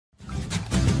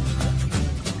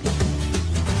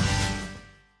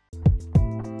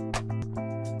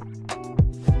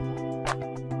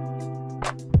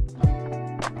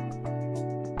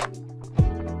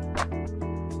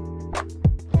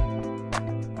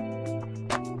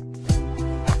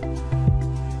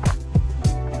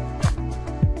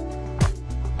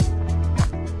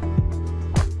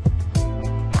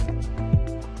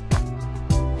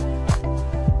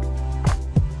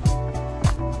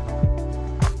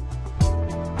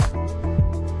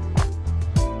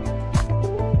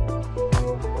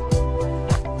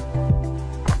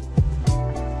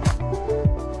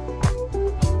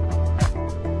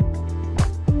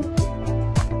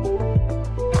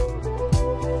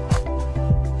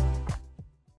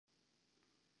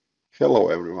Hello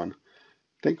everyone.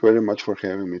 Thank you very much for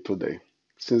having me today.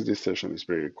 Since this session is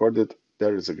pre-recorded,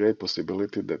 there is a great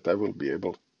possibility that I will be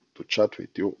able to chat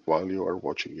with you while you are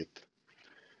watching it.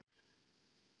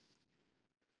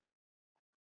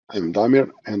 I'm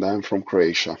Damir and I'm from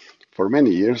Croatia. For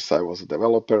many years I was a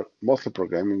developer, mostly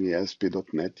programming in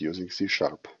ASP.NET using C#.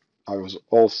 I was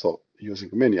also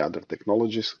using many other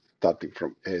technologies, starting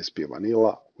from ASP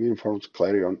Vanilla, WinForms,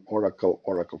 Clarion, Oracle,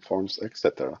 Oracle Forms,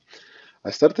 etc. I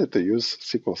started to use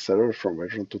SQL Server from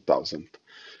version 2000.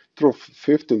 Through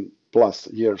 15 plus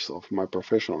years of my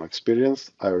professional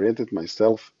experience, I oriented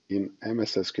myself in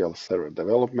MS SQL Server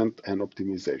development and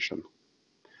optimization.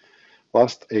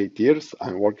 Last 8 years,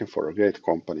 I'm working for a great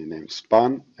company named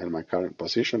Span, and my current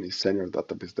position is Senior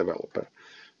Database Developer.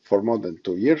 For more than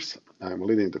 2 years, I'm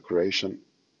leading the Croatian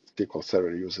SQL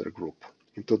Server user group.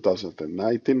 In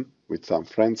 2019, with some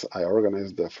friends, I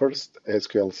organized the first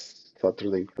SQL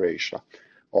Saturday in Croatia.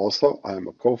 Also, I am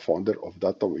a co-founder of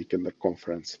Data Weekender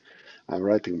Conference. I'm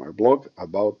writing my blog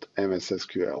about MS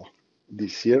SQL.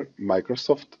 This year,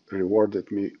 Microsoft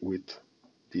rewarded me with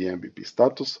the MVP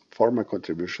status for my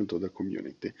contribution to the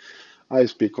community. I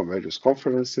speak on various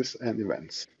conferences and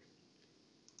events.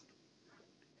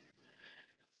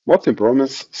 Most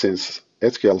improvements since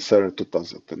SQL Server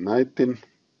 2016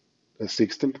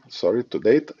 to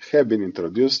date have been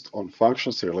introduced on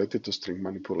functions related to string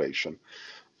manipulation.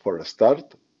 For a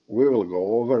start, we will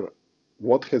go over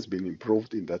what has been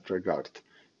improved in that regard.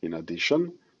 In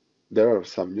addition, there are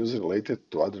some news related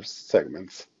to other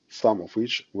segments, some of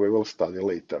which we will study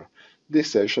later. This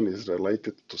session is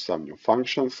related to some new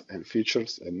functions and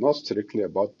features and not strictly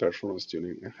about performance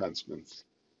tuning enhancements.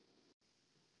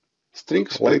 String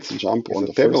split Let's jump on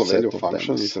the table value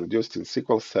function introduced in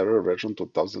SQL Server version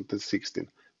 2016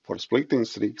 for splitting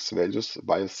strings values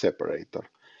by a separator.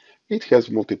 It has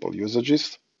multiple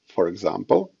usages. For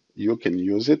example, you can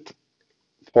use it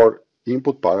for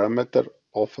input parameter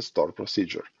of a store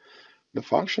procedure. The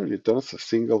function returns a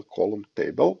single column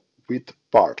table with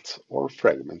parts or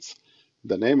fragments.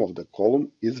 The name of the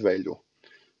column is value.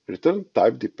 Return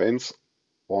type depends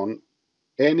on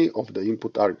any of the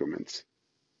input arguments.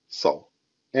 So,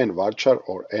 nvarchar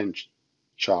or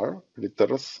nchar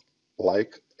returns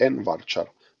like nvarchar.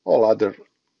 All other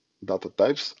data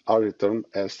types are returned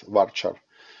as varchar.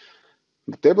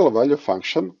 The table value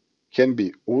function can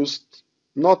be used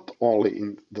not only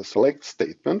in the select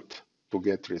statement to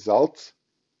get results,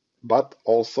 but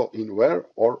also in where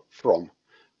or from,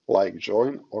 like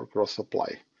join or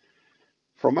cross-apply.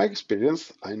 From my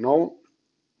experience, I know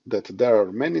that there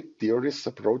are many theories,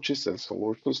 approaches, and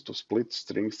solutions to split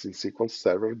strings in SQL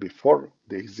Server before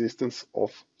the existence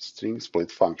of string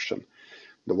split function.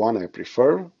 The one I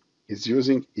prefer is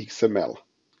using XML.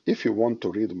 If you want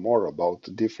to read more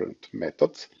about different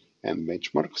methods and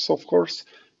benchmarks, of course,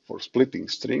 for splitting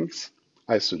strings,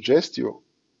 I suggest you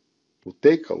to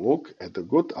take a look at a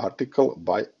good article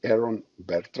by Aaron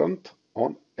Bertrand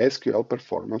on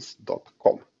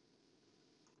sqlperformance.com.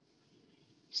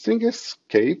 String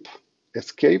escape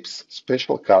escapes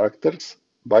special characters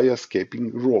by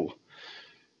escaping rule.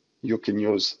 You can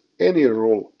use any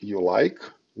rule you like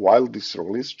while this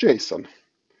rule is JSON.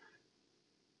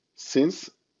 Since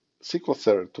SQL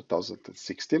Server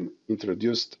 2016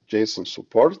 introduced JSON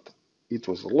support, it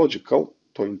was logical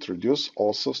to introduce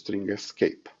also string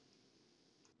escape.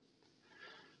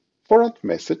 Format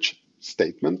message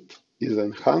statement is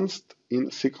enhanced in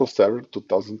SQL Server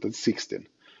 2016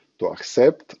 to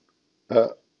accept a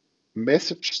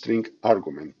message string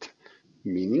argument,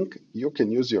 meaning you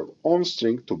can use your own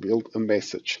string to build a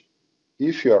message.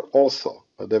 If you are also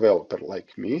a developer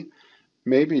like me,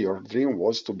 maybe your dream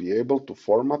was to be able to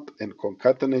format and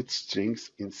concatenate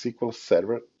strings in SQL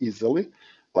Server easily,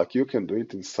 like you can do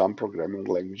it in some programming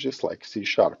languages like C#.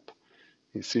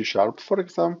 In C#, for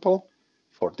example,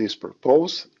 for this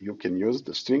purpose, you can use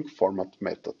the string format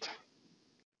method.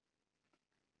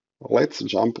 Let's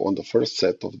jump on the first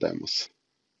set of demos.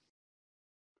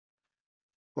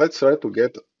 Let's try to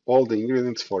get all the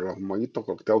ingredients for a mojito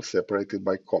cocktail separated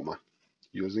by comma,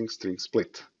 using string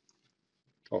split.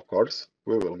 Of course,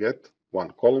 we will get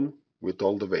one column with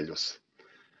all the values.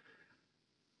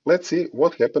 Let's see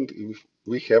what happened if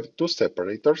we have two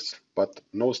separators, but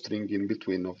no string in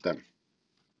between of them.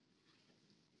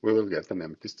 We will get an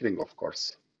empty string, of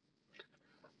course.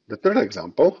 The third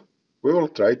example, we will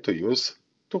try to use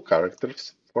two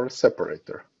characters for a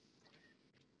separator.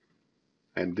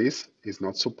 And this is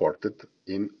not supported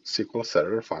in SQL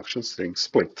Server function string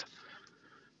split.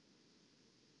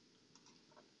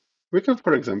 We can,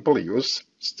 for example, use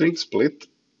string split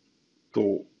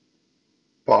to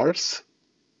parse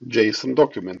JSON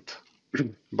document.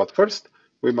 But first,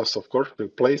 we must of course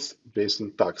replace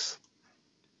JSON tags.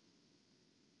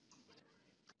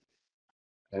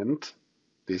 And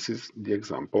this is the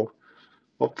example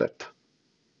of that.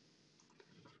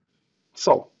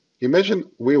 So imagine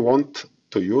we want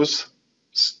to use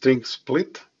string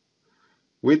split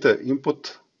with an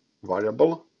input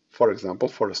variable, for example,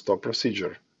 for a store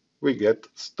procedure. We get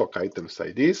stock items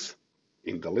IDs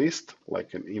in the list,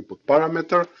 like an input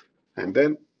parameter, and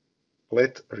then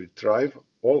let retrieve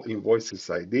all invoices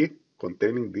ID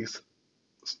containing these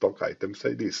stock items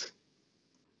IDs.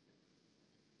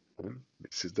 And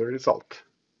this is the result.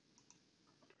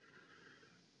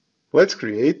 Let's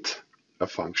create a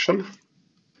function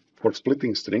for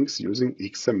splitting strings using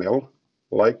XML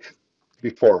like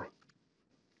before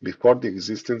the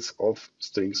existence of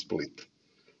string split.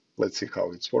 Let's see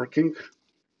how it's working.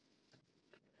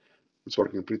 It's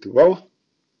working pretty well.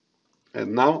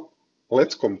 And now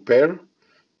let's compare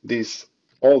this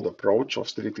old approach of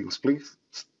splitting strings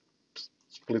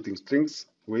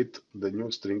with the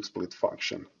new string split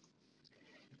function.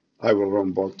 I will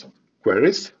run both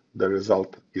queries. The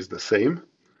result is the same.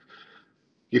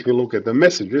 If you look at the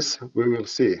messages, we will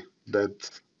see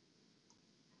that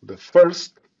the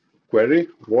first query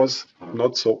was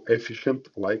not so efficient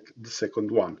like the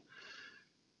second one.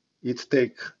 It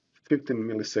takes 15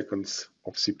 milliseconds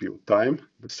of CPU time.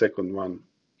 The second one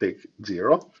takes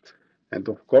 0. And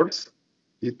of course,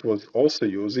 it was also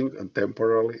using a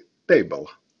temporary table.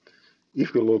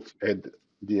 If you look at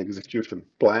the execution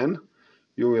plan,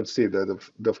 you will see that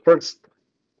the first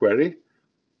query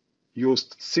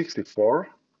used 64%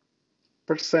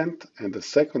 and the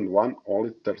second one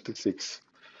only 36%.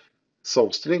 So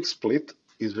string split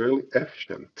is really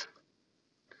efficient.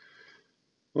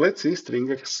 Let's see string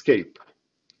escape.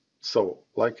 So,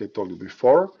 like I told you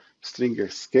before, string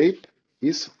escape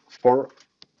is for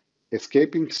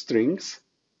escaping strings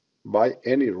by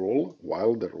any rule,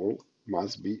 while the rule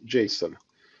must be JSON.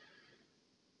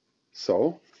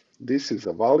 So, this is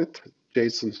a valid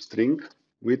JSON string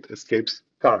with escapes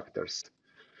characters.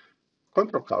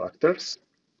 Control characters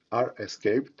are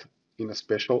escaped in a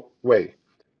special way.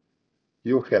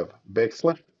 You have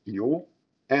 \u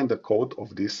and the code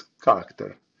of this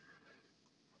character.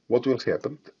 What will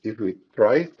happen if we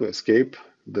try to escape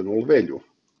the null value?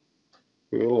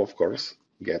 We will, of course,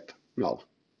 get null.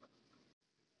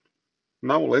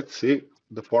 Now let's see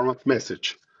the format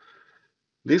message.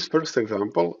 This first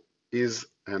example is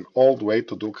an old way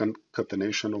to do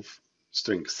concatenation of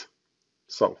strings.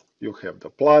 So you have the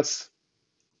plus,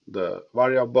 the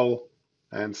variable,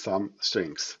 and some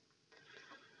strings.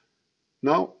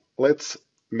 Now let's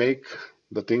make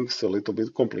the things a little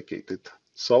bit complicated.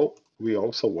 So we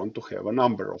also want to have a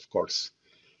number, of course.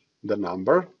 The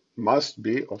number must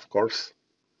be, of course,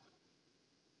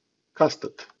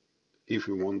 casted if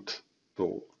we want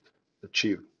to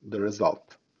achieve the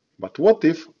result. But what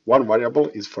if one variable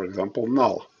is, for example,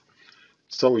 null?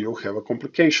 So you have a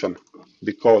complication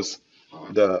because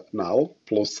the null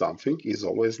plus something is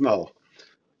always null.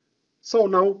 So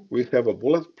now we have a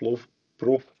bulletproof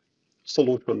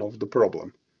solution of the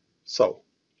problem. So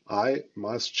I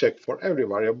must check for every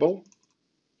variable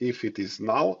if it is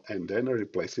null and then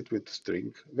replace it with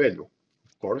string value.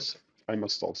 Of course, I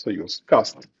must also use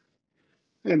cast.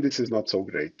 And this is not so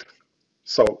great.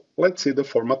 So let's see the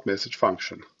format message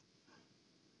function.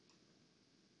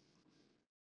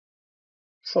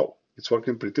 So it's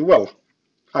working pretty well.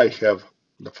 I have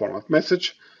the format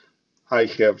message, I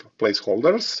have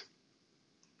placeholders,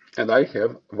 and I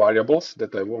have variables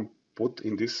that I want put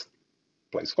in these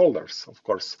placeholders, of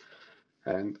course.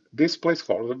 And these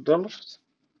placeholders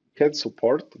can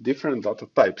support different data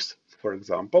types. For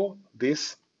example,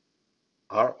 these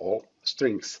are all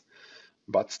strings,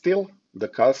 but still the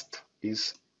cast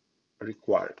is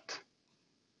required.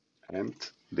 And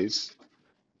this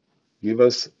gives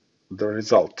us the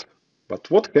result. But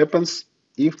what happens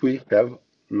if we have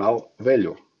null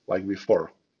value like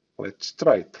before? Let's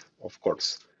try it, of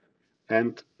course.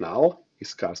 And null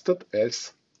is casted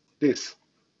as this.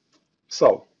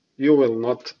 So you will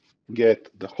not get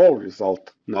the whole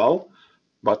result null,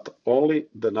 but only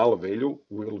the null value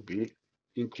will be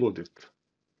included.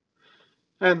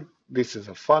 And this is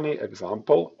a funny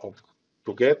example of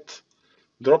to get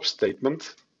drop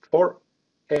statement for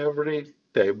every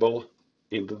table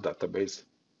in the database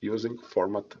using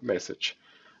format message.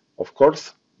 Of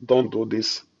course, don't do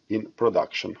this in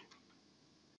production.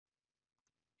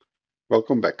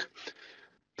 Welcome back.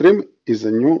 Trim is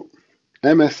a new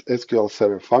MS SQL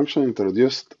Server function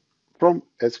introduced from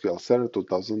SQL Server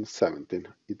 2017.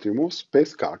 It removes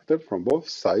space character from both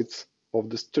sides of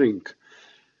the string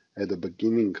at the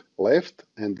beginning left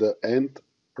and the end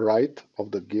right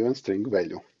of the given string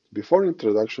value. Before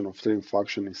introduction of string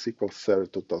function in SQL Server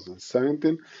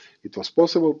 2017, it was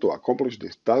possible to accomplish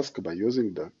this task by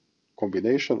using the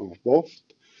combination of both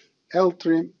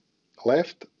ltrim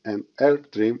left and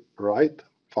rtrim right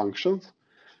functions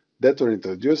that were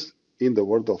introduced in the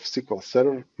world of SQL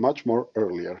Server much more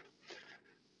earlier.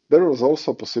 There was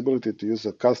also a possibility to use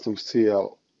a custom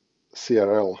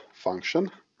CRL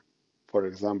function, for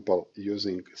example,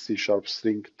 using C#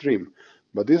 string trim,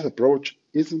 but this approach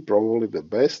isn't probably the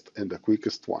best and the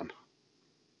quickest one.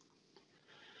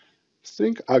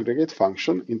 String aggregate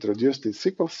function introduced in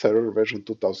SQL Server version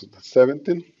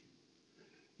 2017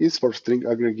 is for string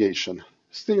aggregation.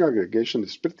 String aggregation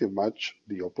is pretty much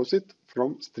the opposite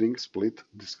from string split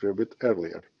described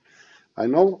earlier. I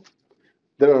know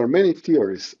there are many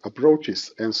theories,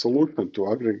 approaches, and solutions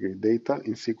to aggregate data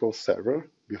in SQL Server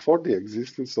before the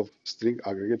existence of string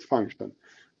aggregate function.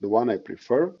 The one I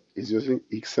prefer is using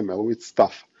XML with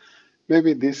stuff.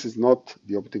 Maybe this is not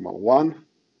the optimal one,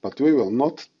 but we will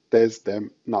not test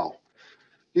them now.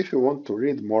 If you want to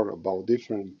read more about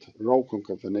different row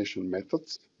concatenation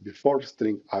methods before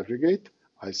string aggregate,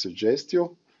 I suggest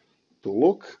you to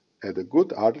look at a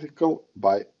good article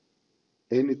by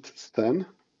Enid Stan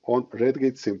on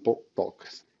Redgate Simple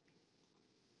Talks.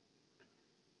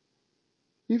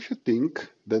 If you think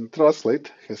that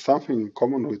translate has something in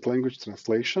common with language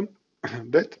translation,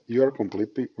 that you are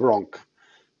completely wrong.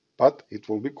 But it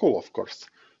will be cool, of course.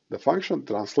 The function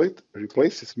translate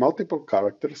replaces multiple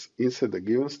characters inside a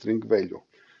given string value.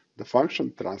 The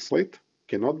function translate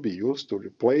cannot be used to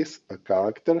replace a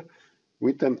character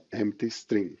with an empty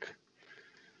string.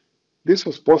 This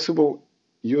was possible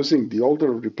using the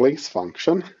older replace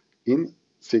function in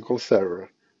SQL Server.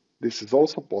 This is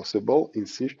also possible in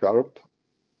C#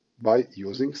 by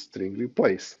using string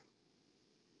replace.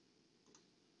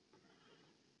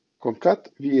 Concat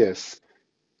vs.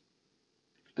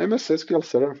 MS SQL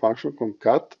Server function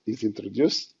concat is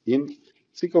introduced in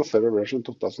SQL Server version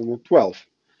 2012.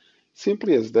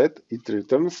 Simply as that, it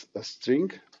returns a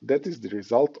string that is the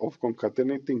result of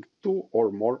concatenating two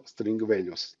or more string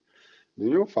values. The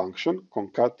new function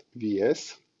concat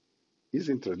vs is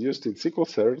introduced in SQL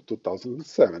Server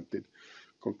 2017.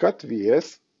 Concat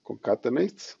vs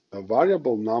concatenates a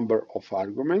variable number of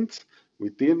arguments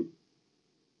with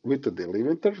a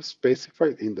delimiter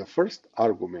specified in the first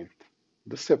argument,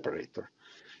 the separator.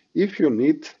 If you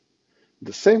need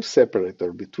the same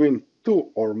separator between two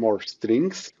or more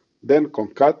strings, then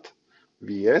concat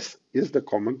vs is the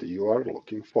command you are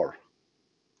looking for.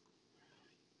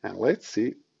 And let's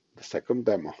see the second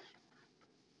demo.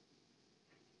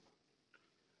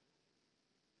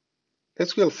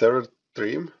 SQL Server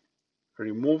trim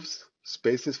removes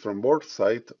spaces from both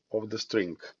sides of the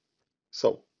string.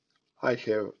 So I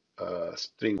have a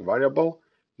string variable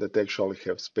that actually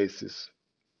have spaces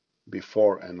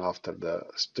before and after the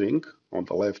string on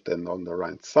the left and on the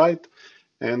right side,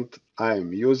 and I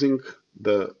am using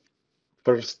the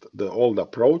old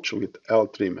approach with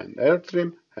ltrim and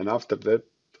rtrim, and after that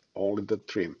only the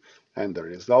trim, and the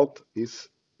result is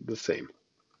the same.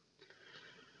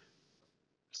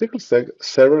 SQL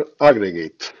Server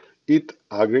aggregate. It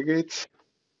aggregates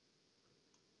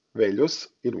values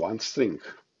in one string.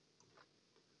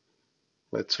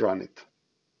 Let's run it.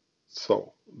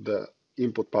 So the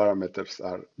input parameters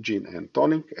are gin and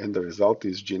tonic, and the result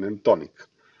is gin and tonic.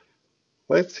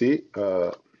 Let's see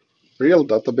a real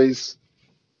database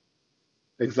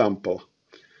example.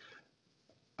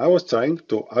 I was trying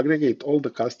to aggregate all the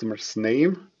customers'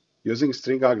 name using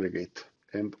string aggregate,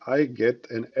 and I get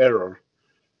an error.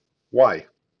 Why?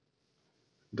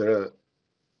 The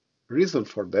reason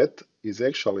for that is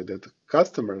actually that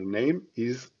customer name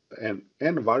is an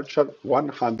nvarchar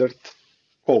 100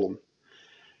 column,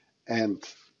 and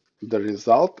the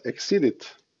result exceeded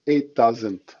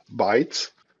 8,000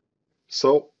 bytes,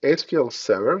 so SQL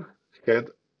Server had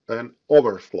an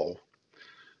overflow.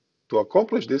 To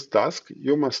accomplish this task,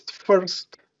 you must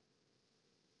first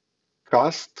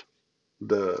cast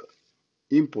the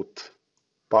input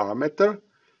parameter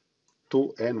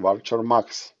to nvarchar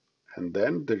max, and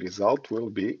then the result will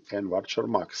be nvarchar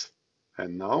max.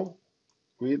 And now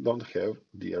we don't have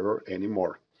the error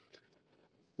anymore.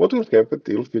 What will happen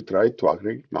if we try to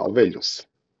aggregate null values?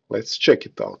 Let's check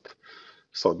it out.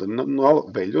 So the null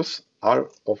values are,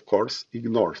 of course,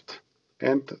 ignored,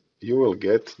 and you will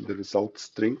get the result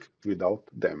string without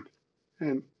them.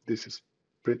 And this is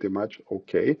pretty much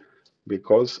okay,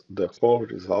 because the whole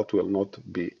result will not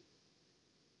be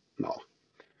null.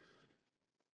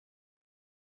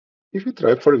 If you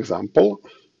try, for example,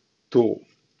 to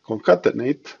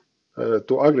concatenate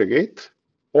to aggregate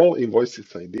all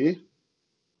invoices ID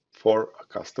for a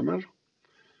customer.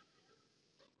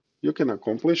 You can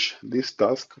accomplish this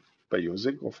task by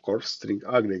using, of course, string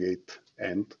aggregate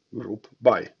and group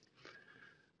by.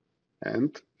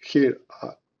 And here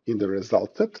in the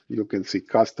result set, you can see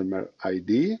customer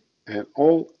ID and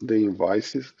all the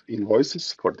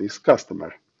invoices for this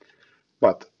customer.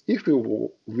 But if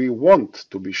we want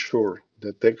to be sure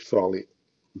that actually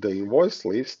the invoice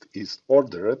list is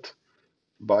ordered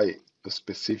by a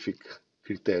specific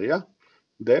criteria,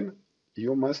 then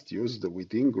you must use the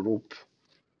within group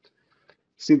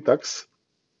syntax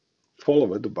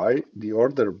followed by the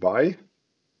order by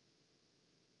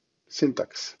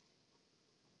syntax.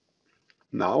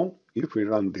 Now, if we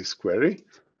run this query,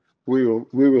 we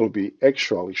will be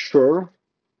actually sure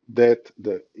that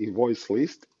the invoice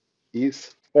list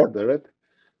is ordered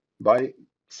by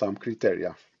some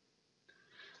criteria.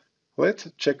 Let's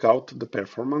check out the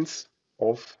performance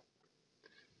of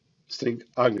string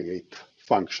aggregate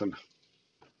function.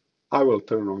 I will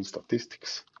turn on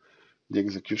statistics. The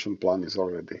execution plan is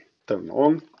already turned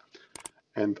on,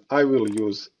 and I will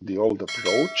use the old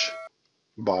approach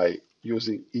by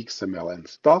using XML and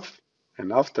stuff,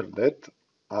 and after that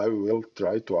I will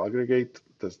try to aggregate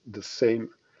the same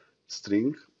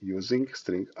string using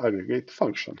string aggregate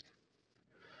function.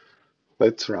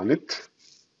 Let's run it.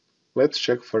 Let's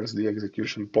check first the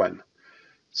execution plan.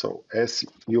 So as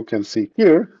you can see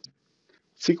here,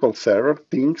 SQL Server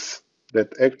thinks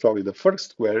that actually the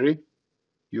first query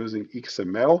using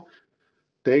XML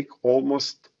take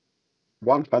almost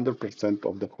 100%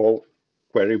 of the whole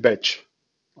query batch.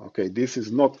 Okay, this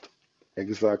is not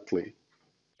exactly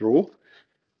true,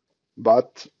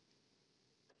 but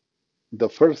the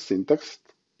first syntax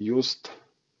used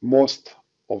most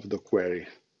of the query,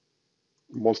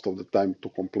 most of the time to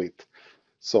complete.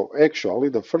 So actually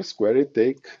the first query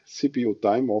take CPU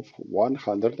time of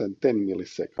 110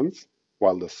 milliseconds,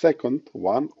 while the second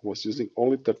one was using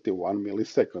only 31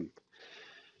 milliseconds.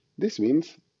 This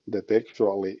means that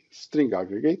actually string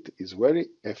aggregate is very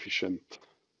efficient.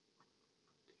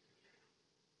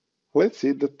 Let's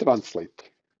see the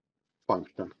translate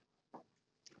function.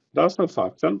 Translate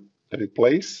function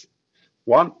replace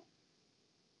one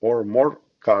or more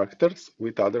characters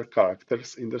with other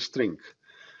characters in the string.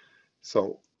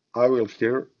 So I will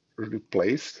here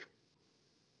replace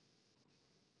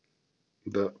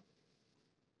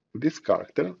this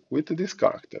character with this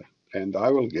character, and I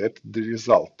will get the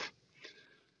result.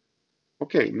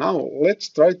 Okay, now let's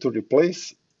try to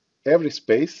replace every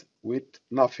space with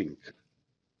nothing.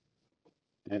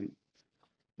 And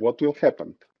what will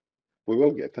happen? We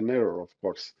will get an error, of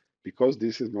course, because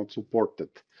this is not supported.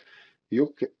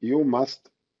 You must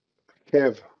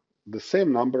have the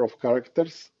same number of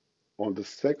characters on the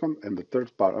second and the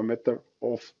third parameter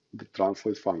of the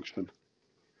translate function.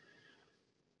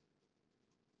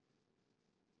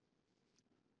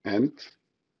 And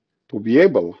to be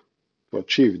able to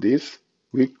achieve this,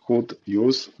 we could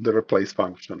use the replace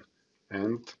function.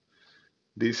 And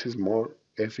this is more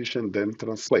efficient than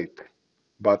translate.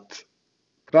 But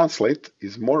translate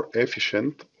is more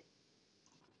efficient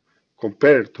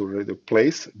compared to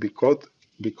replace because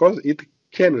it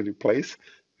can replace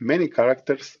many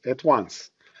characters at once.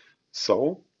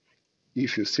 So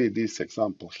if you see this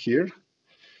example here,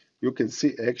 you can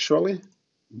see actually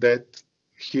that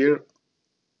here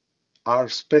are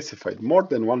specified more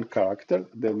than one character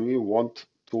than we want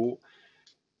to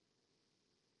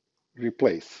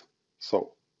replace.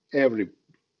 So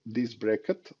this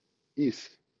bracket is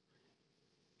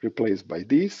replaced by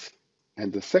this,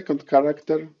 and the second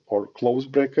character or close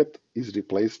bracket is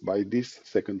replaced by this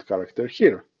second character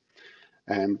here.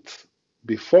 And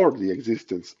before the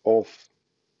existence of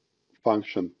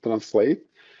function translate,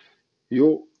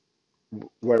 you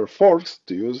were forced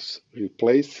to use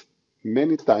replace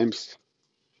many times.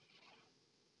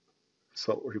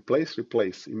 So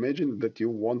replace. Imagine that you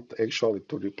want actually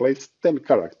to replace 10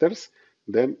 characters,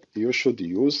 then you should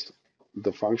use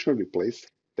the function replace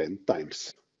 10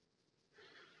 times.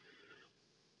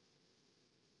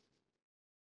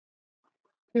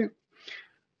 Okay.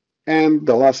 And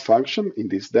the last function in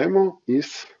this demo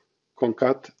is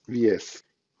concat vs.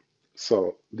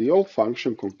 So the old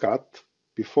function concat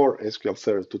before SQL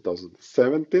Server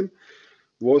 2017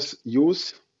 was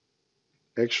used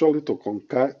actually to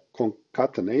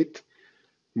concatenate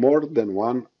more than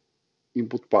one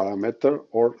input parameter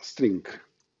or string.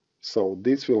 So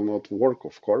this will not work,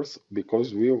 of course,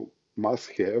 because we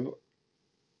must have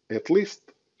at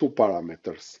least two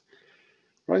parameters.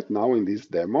 Right now in this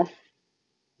demo,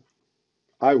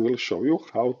 I will show you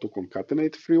how to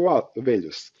concatenate three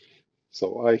values.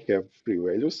 So I have three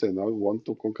values and I want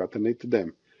to concatenate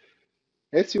them.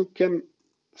 As you can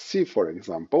see, for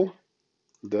example,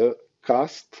 the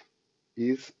cast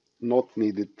is not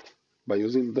needed by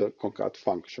using the concat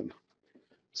function.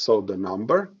 So the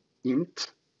number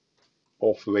int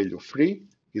of value 3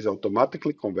 is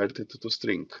automatically converted to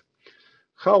string.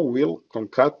 How will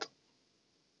concat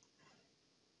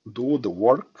do the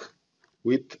work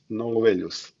with null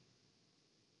values?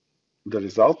 The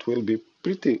result will be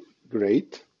pretty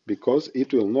great because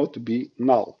it will not be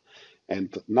null,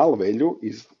 and null value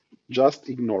is just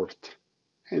ignored,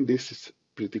 and this is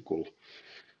pretty cool.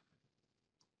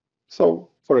 So,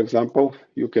 for example,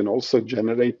 you can also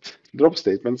generate drop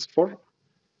statements for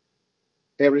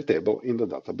every table in the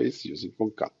database using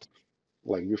concat,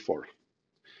 like before.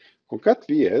 Concat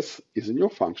vs is a new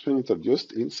function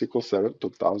introduced in SQL Server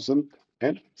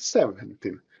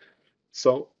 2017.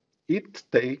 So it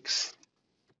takes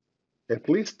at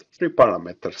least three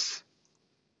parameters: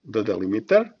 the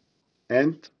delimiter,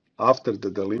 and after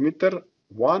the delimiter,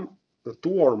 two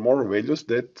or more values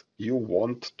that you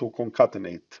want to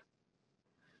concatenate.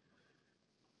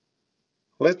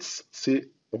 Let's see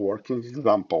a working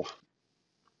example.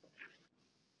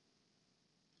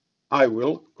 I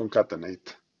will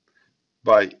concatenate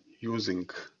by using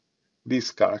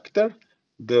this character,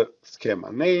 the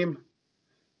schema name,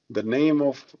 the name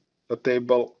of a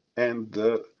table, and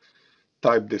the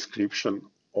type description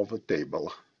of a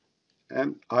table.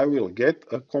 And I will get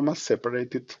a comma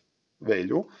separated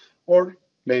value, or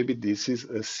maybe this is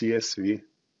a CSV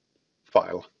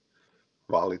file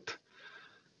valid.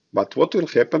 But what will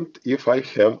happen if I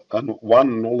have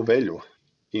one null value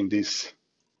in this?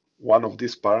 One of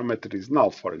these parameters is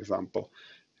null, for example.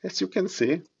 As you can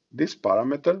see, this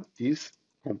parameter is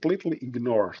completely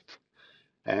ignored.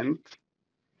 And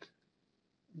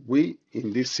we,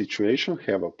 in this situation,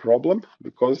 have a problem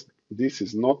because this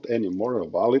is not anymore a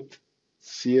valid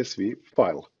CSV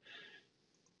file.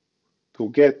 To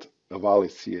get a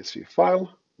valid CSV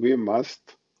file, we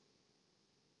must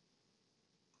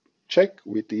check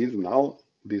with is null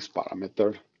this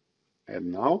parameter.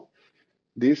 And now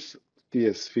this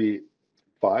CSV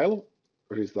file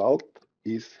result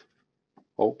is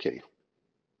okay.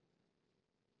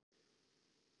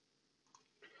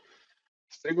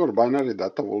 String or binary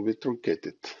data will be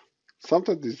truncated.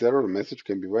 Sometimes this error message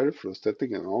can be very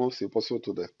frustrating and almost impossible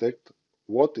to detect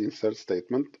what insert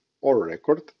statement or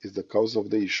record is the cause of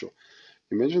the issue.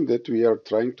 Imagine that we are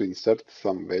trying to insert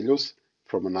some values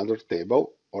from another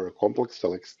table or a complex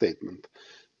select statement,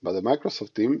 but the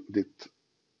Microsoft team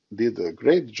did a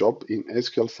great job in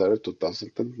SQL Server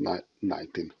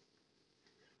 2019.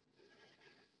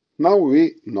 Now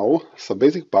we know some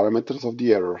basic parameters of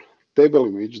the error: table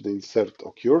in which the insert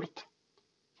occurred,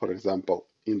 for example,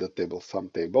 in the table sum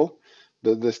table,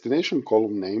 the destination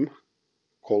column name,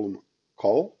 column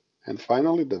call, and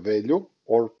finally the value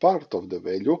or part of the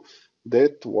value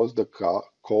that was the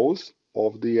cause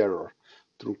of the error.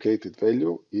 Truncated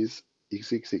value is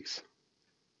XXX.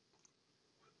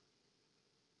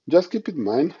 Just keep in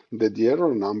mind that the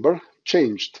error number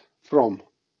changed from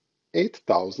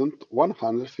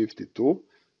 8152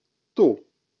 to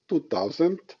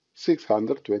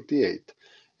 2628.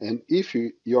 And if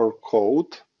your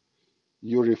code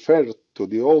you refer to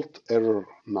the old error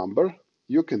number,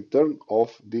 you can turn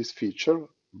off this feature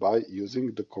by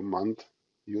using the command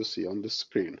you see on the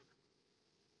screen.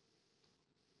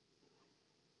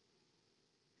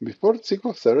 Before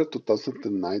SQL Server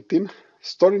 2019,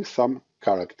 storing some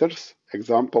characters,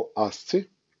 example ASCII,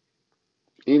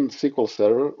 in SQL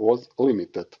Server was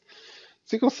limited.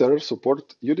 SQL Server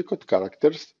supports Unicode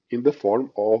characters in the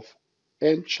form of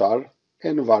nchar,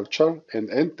 nvarchar, and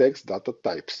ntext data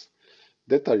types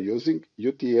that are using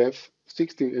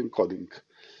UTF-16 encoding.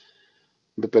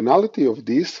 The penalty of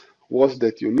this was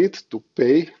that you need to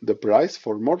pay the price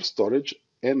for more storage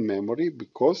and memory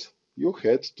because you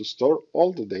had to store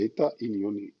all the data in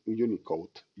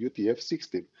Unicode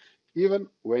UTF-16, even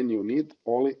when you need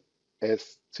only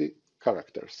ASCII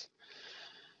characters.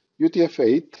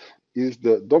 UTF-8 is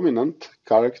the dominant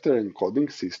character encoding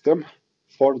system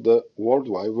for the World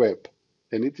Wide Web,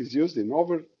 and it is used in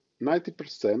over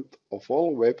 90% of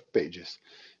all web pages.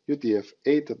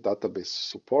 UTF-8 database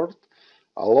support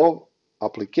allows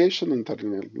application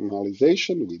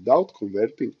internalization without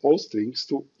converting all strings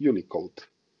to Unicode.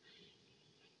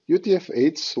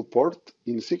 UTF-8 support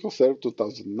in SQL Server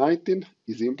 2019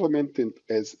 is implemented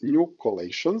as new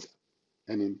collations,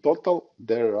 and in total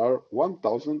there are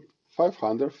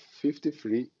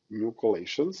 1,553 new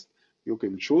collations you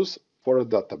can choose for a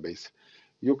database.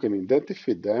 You can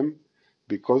identify them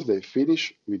because they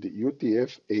finish with the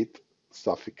UTF-8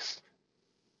 suffix.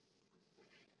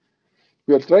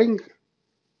 We are trying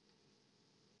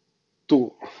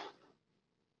to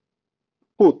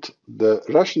put the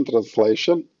Russian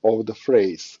translation of the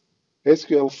phrase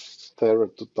SQL Server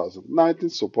 2019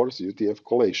 supports UTF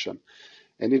collation.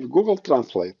 And if Google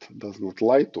Translate does not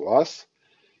lie to us,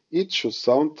 it should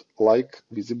sound like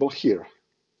visible here.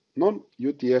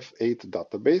 Non-UTF-8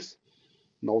 database.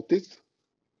 Notice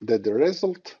that the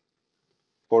result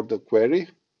for the query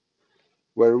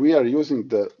where we are using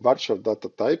the virtual data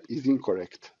type is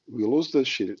incorrect. We lose the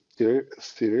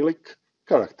Cyrillic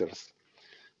characters.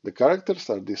 The characters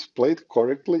are displayed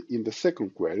correctly in the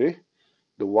second query,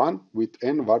 the one with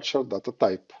n virtual data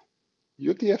type.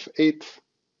 UTF-8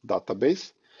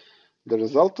 database, the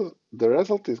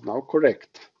result is now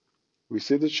correct. We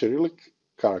see the Cyrillic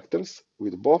characters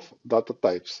with both data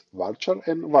types, varchar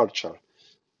and varchar.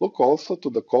 Look also to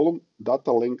the column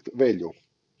data length value.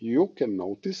 You can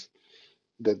notice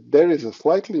that there is a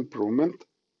slight improvement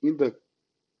in the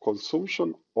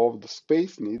consumption of the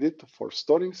space needed for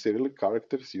storing Cyrillic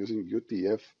characters using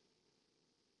UTF-8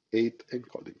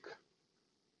 encoding.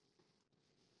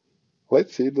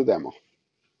 Let's see the demo.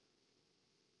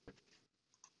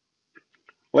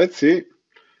 Let's see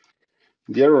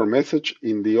the error message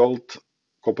in the old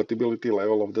compatibility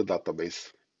level of the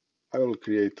database. I will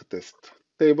create a test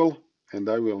table and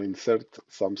I will insert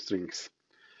some strings.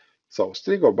 So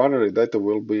string or binary data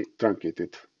will be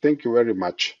truncated. Thank you very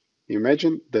much.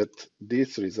 Imagine that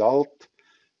this result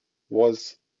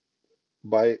was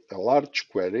by a large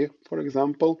query, for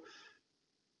example,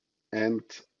 and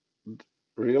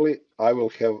really I will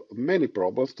have many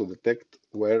problems to detect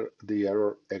where the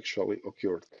error actually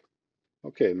occurred.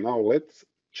 Okay, now let's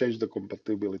change the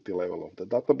compatibility level of the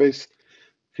database,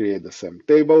 create the same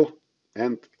table,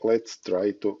 and let's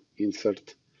try to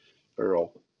insert a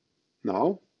row.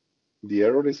 Now, the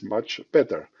error is much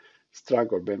better. Strong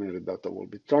or binary data will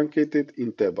be truncated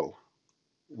in table.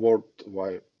 Word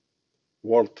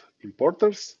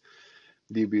importers,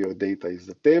 DBO data is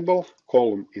the table,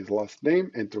 column is last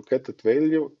name, and truncated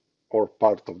value or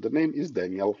part of the name is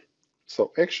Daniel.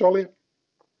 So actually,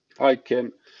 I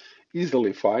can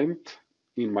easily find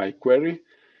in my query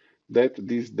that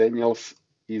this Daniels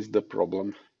is the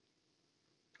problem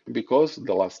because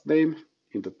the last name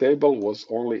in the table was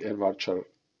only a varchar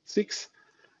 6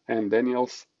 and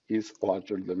Daniels is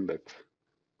larger than that.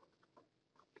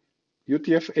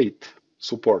 UTF-8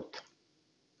 support.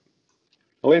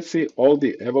 Let's see all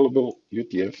the available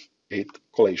UTF-8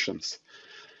 collations.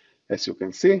 As you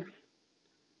can see,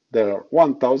 there are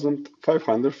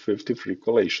 1,553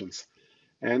 collations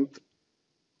and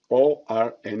all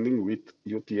are ending with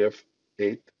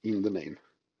UTF-8 in the name.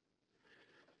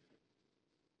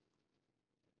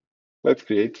 Let's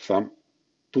create some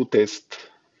two test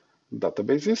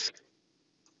databases.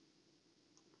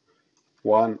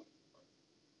 One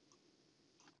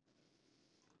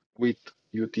with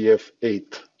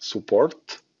UTF-8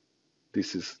 support.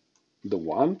 This is the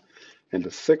one. And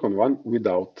the second one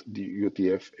without the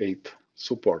UTF-8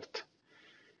 support.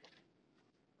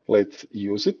 Let's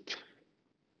use it.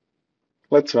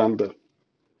 Let's run the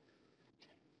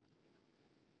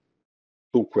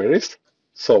two queries.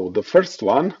 So the first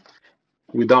one,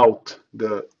 without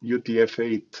the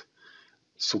UTF-8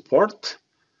 support,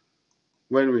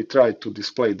 when we try to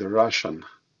display the Russian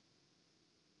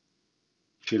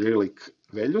Cyrillic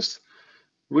values,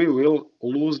 we will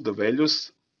lose the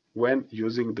values when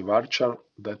using the varchar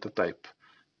data type.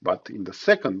 But in the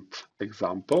second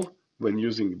example, when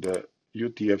using the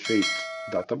UTF-8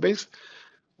 database,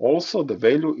 also the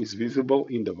value is visible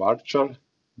in the varchar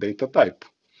data type.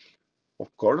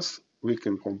 Of course, we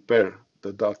can compare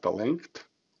the data length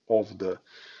of the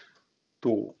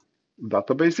two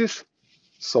databases.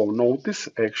 So notice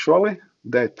actually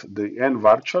that the n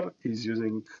varchar is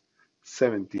using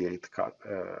 78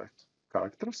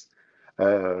 characters,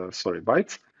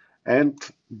 bytes, and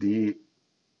the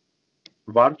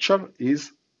varchar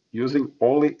is using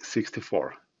only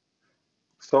 64.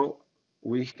 So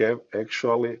we have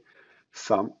actually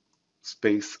some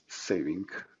space saving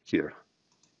here.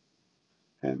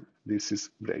 And this is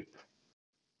great.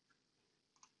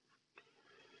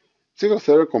 SQL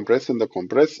Server Compress and the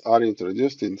Compress are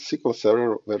introduced in SQL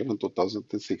Server version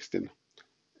 2016.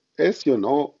 As you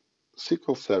know,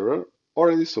 SQL Server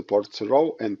already supports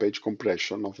row and page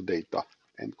compression of data,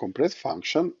 and compress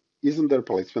function isn't the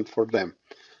replacement for them.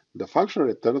 The function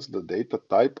returns the data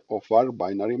type of var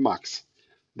binary max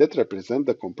that represent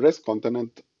the compressed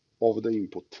content of the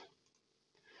input.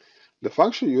 The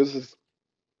function uses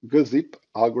gzip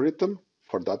algorithm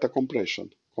for data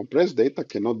compression. Compressed data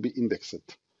cannot be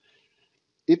indexed.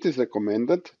 It is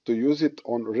recommended to use it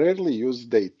on rarely used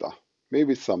data.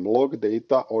 maybe some log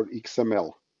data or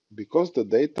XML, because the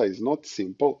data is not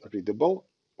simple, readable,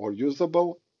 or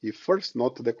usable if first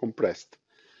not decompressed.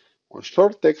 On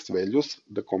short text values,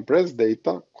 the compressed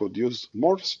data could use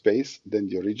more space than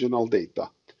the original data.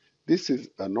 This is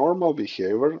a normal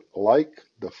behavior like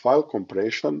the file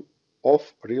compression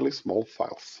of really small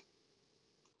files.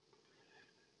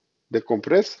 The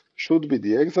compress should be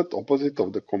the exact opposite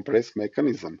of the compress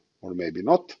mechanism, or maybe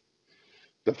not.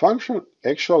 The function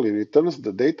actually returns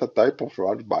the data type of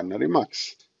var binary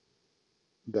max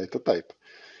data type.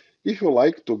 If you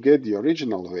like to get the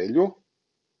original value,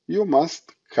 you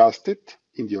must cast it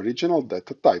in the original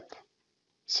data type.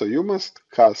 So you must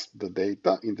cast the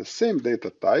data in the same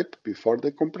data type before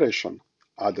the compression.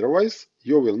 Otherwise,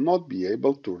 you will not be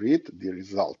able to read the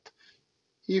result.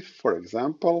 If, for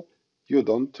example, you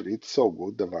don't read so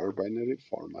good the var binary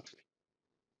format.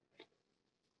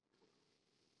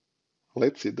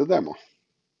 Let's see the demo.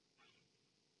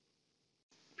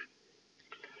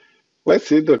 Let's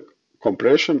see the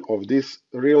compression of this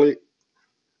really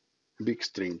big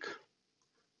string.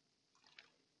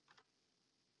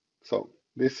 So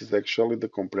this is actually the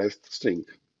compressed string.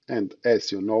 And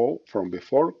as you know from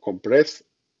before, compress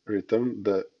return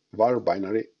the var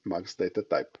binary max data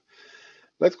type.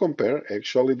 Let's compare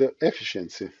actually the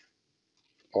efficiency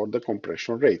or the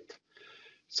compression rate.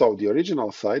 So the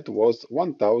original site was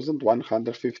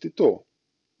 1152.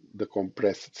 The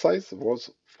compressed size was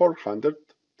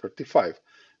 435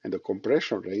 and the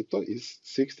compression rate is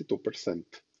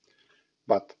 62%.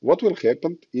 But what will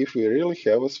happen if we really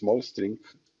have a small string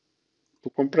to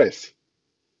compress?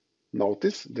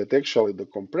 Notice that actually the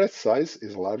compressed size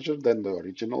is larger than the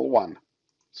original one.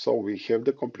 So we have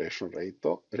the compression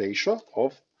ratio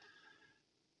of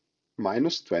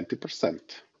minus 20%.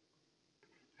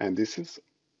 And this is,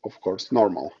 of course,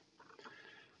 normal.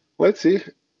 Let's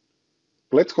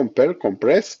compare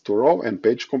compress to row and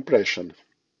page compression.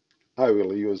 I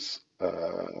will use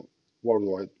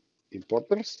worldwide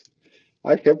importers.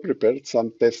 I have prepared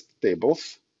some test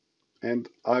tables, and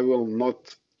I will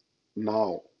not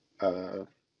now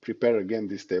prepare again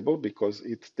this table because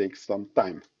it takes some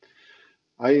time.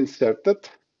 I inserted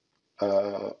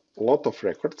a lot of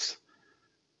records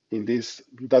in these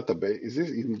databases,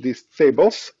 in these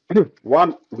tables,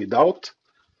 one without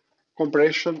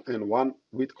compression and one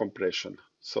with compression.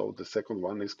 So the second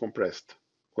one is compressed.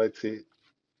 Let's see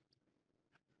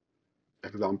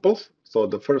examples. So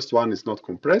the first one is not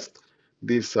compressed.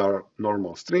 These are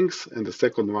normal strings, and the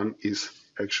second one is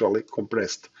actually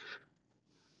compressed.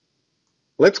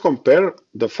 Let's compare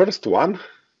the first one,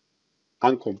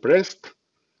 uncompressed,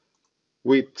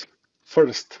 with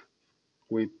first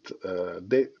with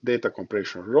data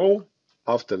compression row,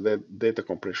 after that data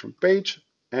compression page,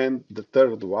 and the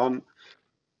third one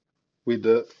with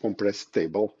the compressed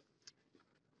table.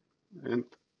 And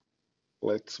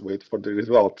let's wait for the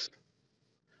results.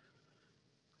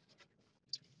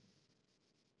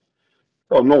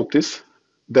 So notice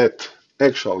that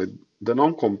actually the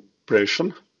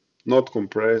non-compression, not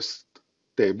compressed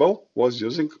table was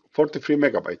using 43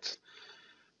 megabytes.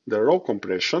 The row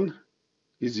compression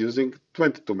is using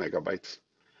 22 megabytes.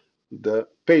 The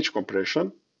page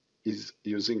compression is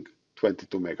using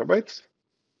 22 megabytes.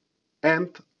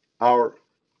 And our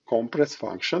compress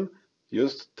function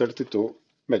used 32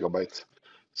 megabytes.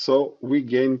 So we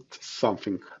gained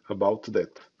something about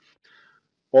that.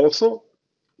 Also,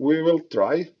 we will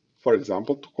try, for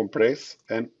example, to compress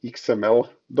an XML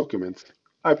document.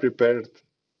 I prepared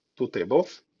two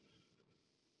tables,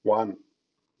 one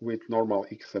with normal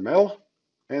XML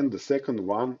and the second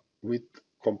one with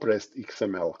compressed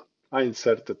XML. I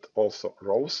inserted also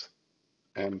rows,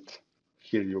 and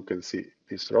here you can see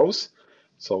these rows.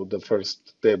 So the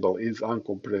first table is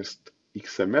uncompressed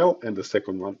XML and the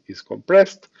second one is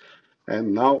compressed.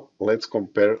 And now let's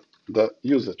compare the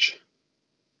usage.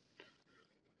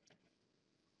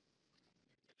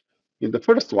 In the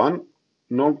first one,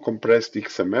 non-compressed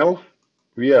XML,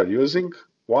 we are using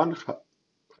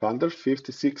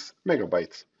 156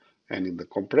 megabytes. And in the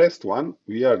compressed one,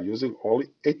 we are using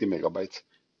only 80 megabytes.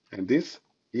 And this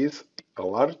is a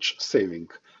large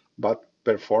saving, but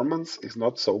performance is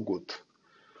not so good.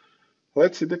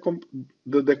 Let's see the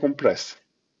decompress.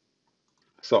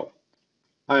 So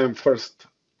I am first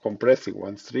compressing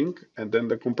one string and then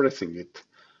decompressing it.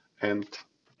 And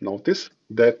notice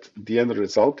that the end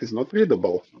result is not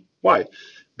readable. Why?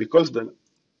 Because the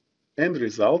end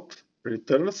result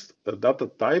returns the data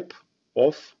type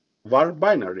of var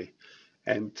binary.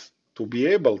 And to be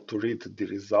able to read the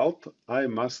result, I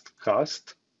must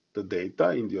cast the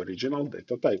data in the original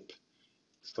data type.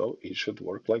 So it should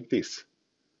work like this.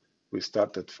 We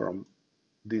started from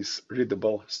this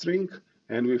readable string,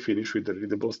 and we finish with the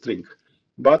readable string.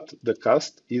 But the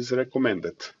cast is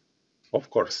recommended, of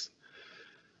course.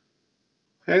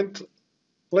 And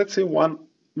let's see one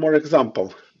more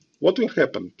example. What will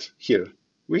happen here?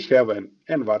 We have an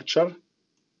nvarchar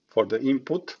for the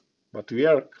input, but we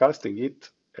are casting it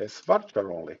as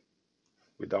varchar only,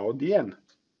 without the n.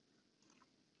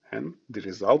 And the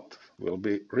result will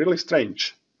be really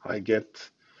strange. I get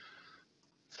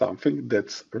something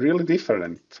that's really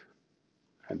different.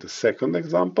 And the second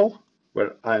example,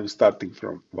 where I'm starting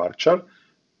from varchar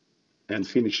and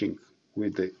finishing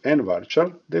with the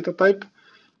nvarchar data type,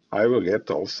 I will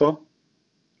get also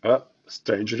a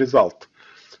strange result.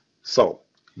 So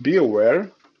be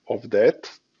aware of that.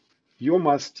 You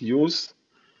must use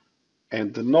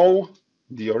and know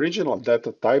the original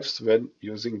data types when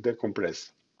using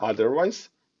decompress. Otherwise,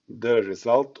 the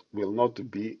result will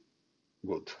not be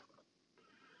good.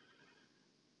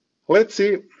 Let's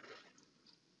see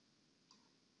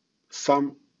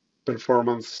some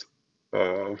performance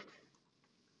of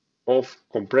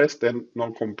compressed and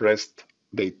non-compressed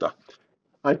data.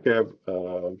 I have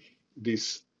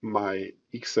this my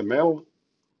XML.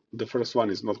 The first one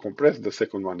is not compressed, the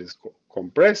second one is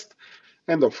compressed.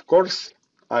 And of course,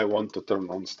 I want to turn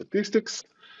on statistics,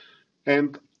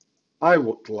 and I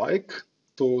would like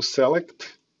to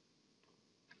select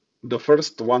the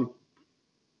first one,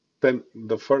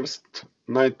 the first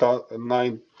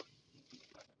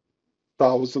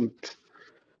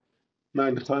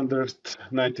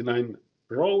 9,999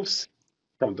 rows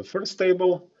from the first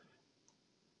table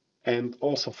and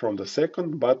also from the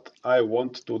second, but I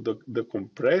want to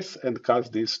decompress and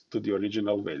cast this to the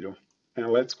original value. And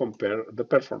let's compare the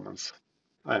performance.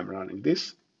 I am running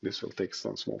this. This will take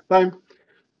some small time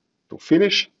to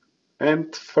finish.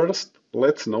 And first,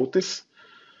 let's look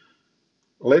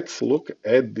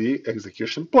at the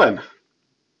execution plan.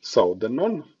 So the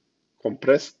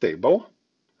non-compressed table,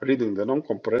 reading the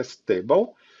non-compressed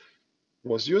table,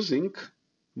 was using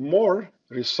more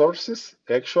resources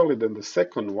actually than the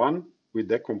second one with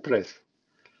decompress.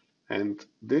 And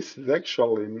this is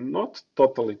actually not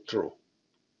totally true.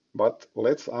 But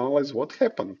let's analyze what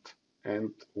happened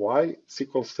and why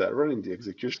SQL Server in the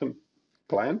execution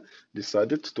plan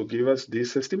decided to give us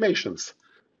these estimations.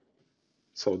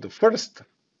 So the first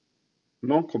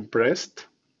non-compressed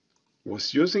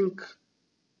was using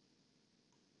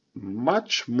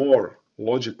much more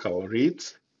logical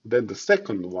reads than the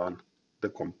second one, the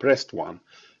compressed one.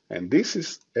 And this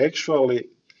is actually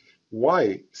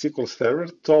why SQL Server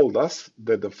told us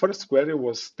that the first query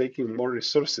was taking more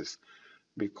resources,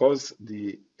 because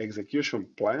the execution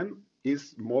plan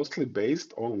is mostly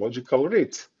based on logical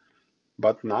reads.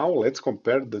 But now let's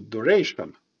compare the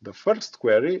duration. The first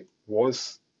query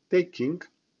was taking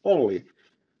only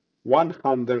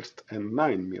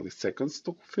 109 milliseconds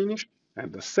to finish,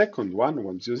 and the second one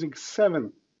was using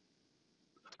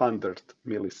 700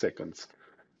 milliseconds.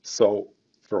 So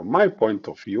from my point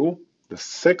of view, the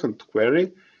second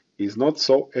query is not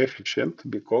so efficient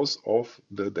because of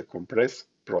the decompress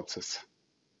process.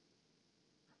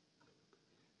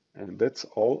 And that's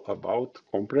all about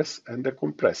compress and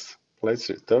decompress. Let's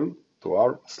return to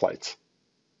our slides.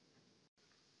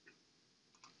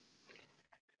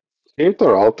 Create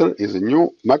or alter is a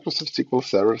new Microsoft SQL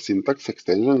Server syntax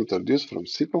extension introduced from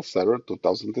SQL Server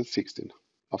 2016.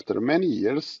 After many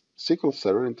years, SQL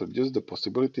Server introduced the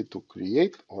possibility to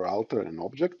create or alter an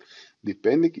object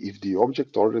depending if the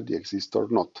object already exists or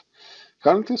not.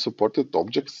 Currently supported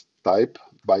objects typed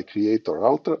by create or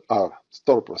alter are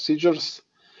store procedures,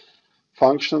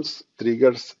 functions,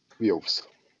 triggers, views.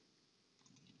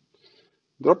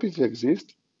 Drop if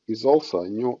exist is also a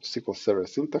new SQL Server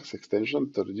syntax extension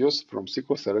introduced from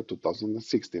SQL Server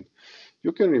 2016.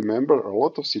 You can remember a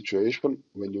lot of situations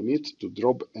when you need to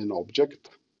drop an object.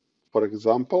 For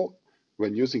example,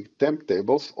 when using temp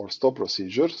tables or store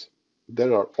procedures,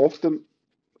 there are often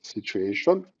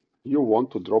situations you want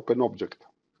to drop an object.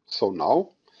 So now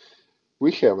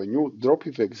we have a new drop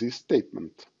if exist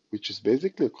statement, which is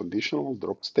basically a conditional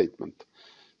drop statement.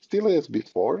 Still as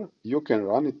before, you can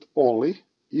run it only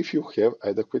if you have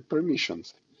adequate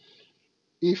permissions.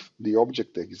 If the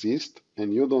object exists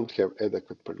and you don't have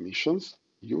adequate permissions,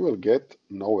 you will get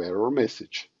no error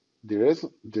message. The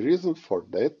reason for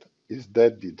that is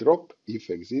that the drop if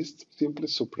exists simply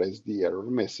suppresses the error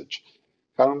message.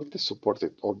 Currently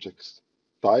supported objects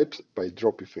types by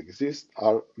drop if exist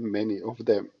are many of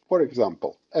them. For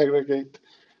example, aggregate,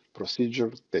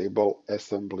 procedure, table,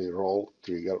 assembly, role,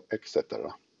 trigger,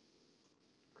 etc.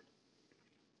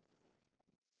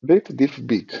 Date diff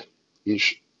big.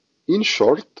 In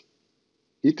short,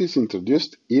 it is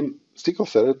introduced in SQL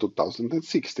Server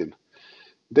 2016.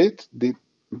 Date, div,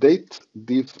 date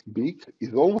div big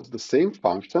is almost the same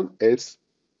function as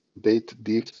date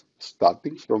div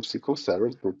starting from SQL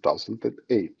Server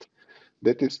 2008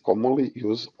 that is commonly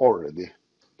used already.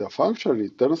 The function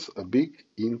returns a big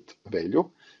int value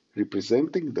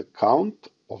representing the count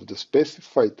of the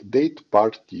specified date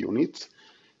part units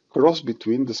cross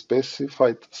between the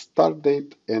specified start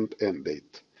date and end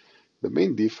date. The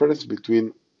main difference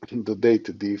between the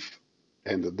date div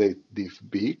and the date div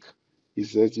big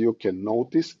is, as you can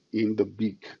notice, in the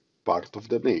big part of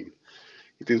the name.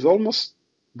 It is almost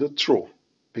the true,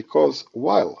 because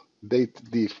while date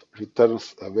div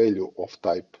returns a value of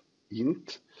type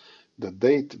int, the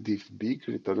date div big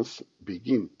returns big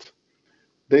int.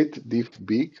 Date div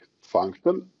big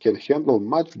function can handle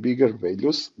much bigger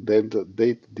values than the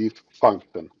date div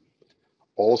function.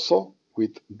 Also,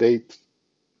 with date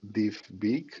div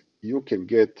big, you can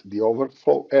get the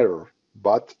overflow error,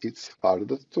 but it's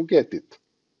harder to get it.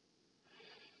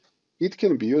 It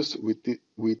can be used within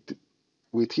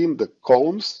the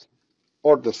columns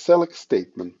or the select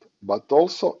statement, but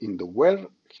also in the where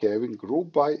having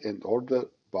group by and order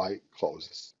by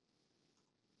clauses.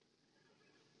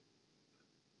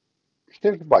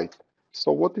 Hash byte.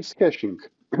 So what is hashing?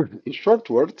 In short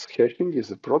words, hashing is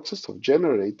a process of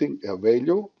generating a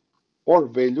value or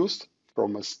values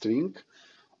from a string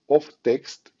of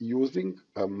text using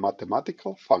a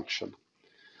mathematical function.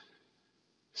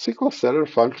 SQL Server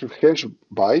function hash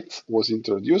bytes was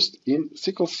introduced in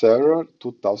SQL Server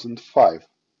 2005,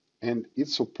 and it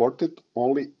supported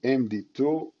only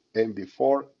MD2,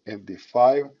 MD4,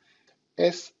 MD5,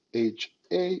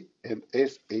 SHA, and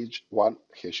SH1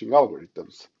 hashing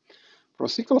algorithms. From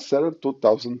SQL Server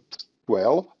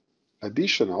 2012,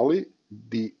 additionally,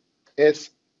 the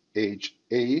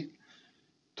SHA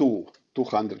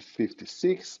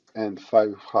 256 and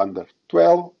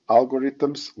 512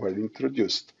 algorithms were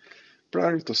introduced.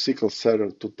 Prior to SQL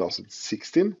Server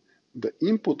 2016, the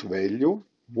input value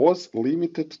was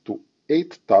limited to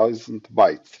 8,000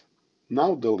 bytes.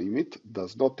 Now the limit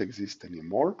does not exist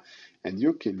anymore, and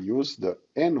you can use the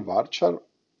nvarchar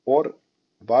or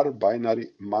var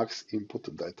binary max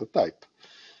input data type.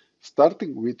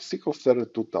 Starting with SQL Server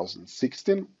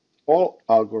 2016, all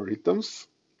algorithms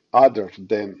other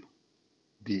than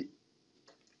the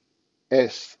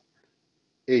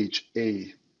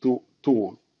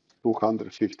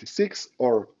SHA256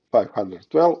 or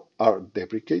 512 are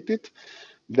deprecated.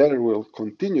 They will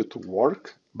continue to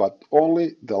work, but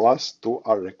only the last two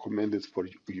are recommended for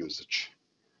usage.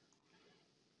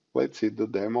 Let's see the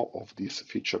demo of these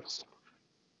features.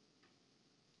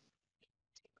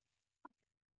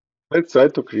 Let's try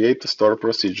to create a store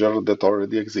procedure that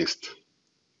already exists,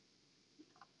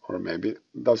 or maybe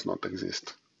does not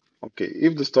exist. Okay,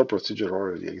 if the store procedure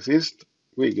already exists,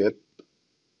 we get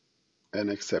an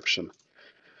exception.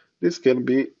 This can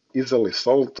be easily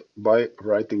solved by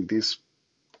writing this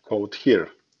code here.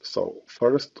 So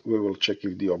first we will check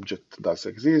if the object does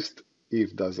exist.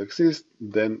 If does exist,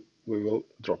 then we will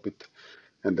drop it.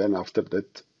 And then after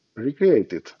that,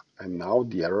 recreate it. And now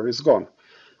the error is gone.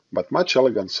 But much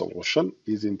elegant solution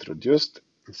is introduced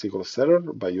in SQL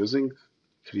Server by using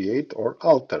create or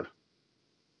alter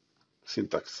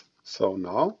syntax. So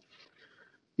now,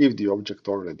 if the object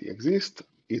already exists,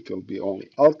 it will be only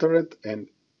altered, and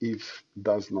if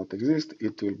does not exist,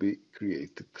 it will be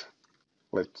created.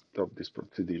 Let's drop this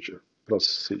procedure.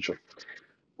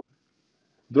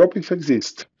 Drop if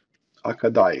exist,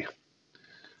 akadai.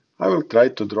 I will try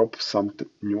to drop some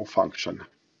new function,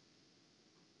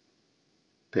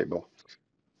 table.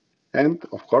 And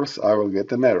of course, I will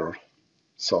get an error.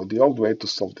 So the old way to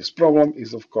solve this problem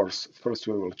is, of course, first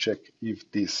we will check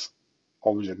if this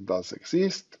object does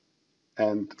exist,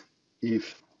 and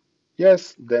if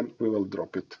yes, then we will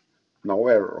drop it. No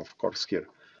error, of course, here.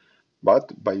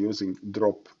 But by using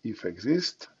drop if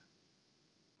exist,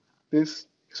 this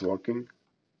is working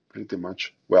pretty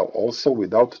much well, also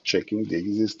without checking the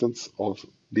existence of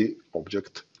the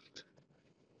object.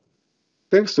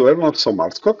 Thanks to Erland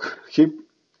Somarskog, he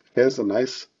has a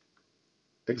nice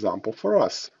example for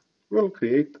us. We'll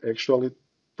create actually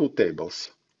two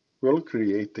tables. We'll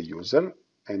create a user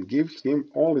and give him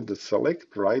only the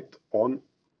select right on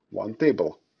one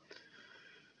table.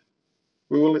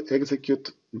 We will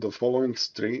execute the following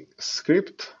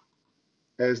script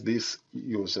as this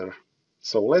user.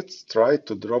 So let's try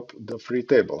to drop the three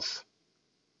tables.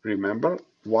 Remember,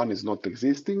 one is not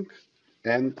existing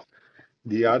and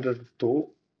the other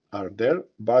two are there,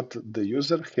 but the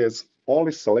user has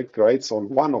only select rights on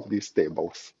one of these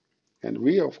tables. And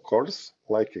we, of course,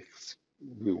 like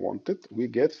we wanted, we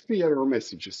get three error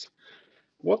messages.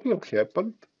 What will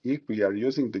happen if we are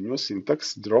using the new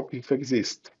syntax drop if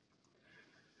exist?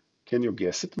 Can you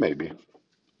guess it maybe?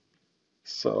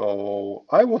 So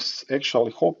I was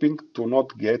actually hoping to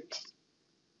not get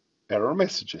error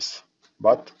messages,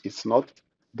 but it's not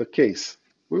the case.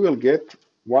 We will get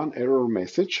one error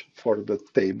message for the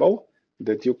table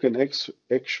that you can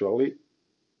actually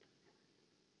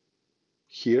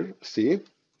here see,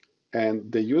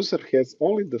 and the user has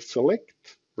only the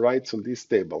select rights on this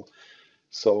table.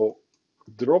 So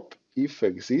drop if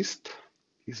exist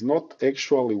is not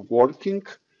actually working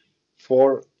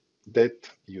for that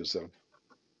user.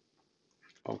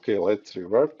 Okay, let's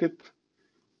revert it,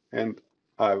 and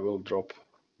I will drop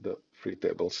the free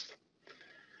tables.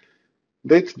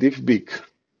 Date diff big.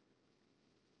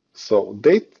 So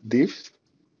date diff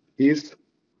is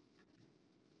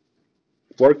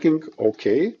working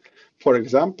okay. For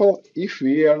example, if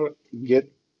we are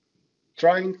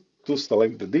trying to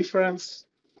select the difference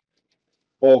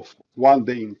of 1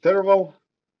 day interval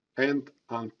and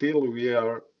until we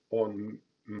are on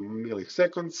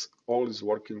milliseconds, all is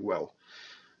working well.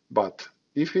 But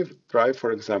if we try,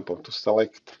 for example, to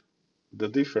select the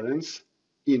difference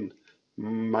in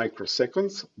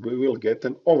microseconds, we will get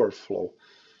an overflow.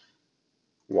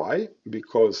 Why?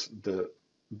 Because the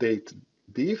date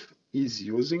diff is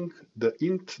using the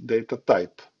int data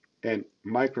type, and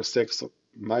microseconds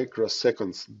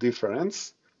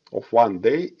difference of 1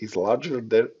 day is larger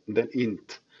than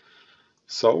int.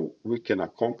 So we can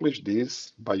accomplish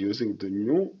this by using the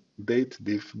new date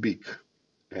diff big.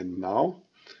 And now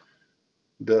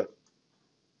the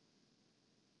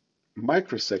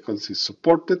microseconds is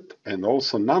supported and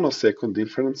also nanosecond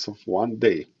difference of 1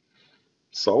 day.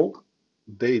 So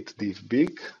date diff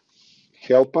big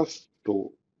help us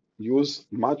to use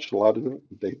much larger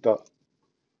data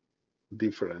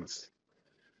difference.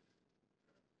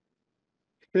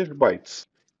 Hash bytes.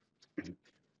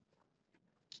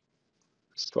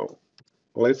 So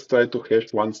let's try to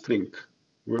hash one string.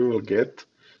 We will get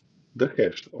the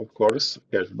hash. Of course,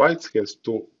 hash bytes has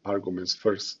two arguments.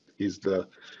 First is the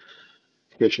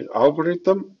hashing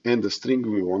algorithm and the string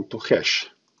we want to hash.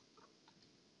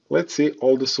 Let's see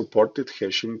all the supported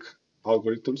hashing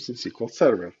algorithms in SQL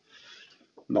Server.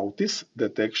 Notice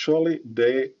that actually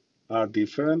they are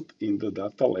different in the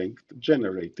data length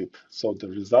generated. So the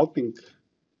resulting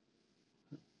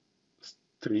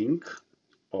string,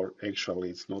 or actually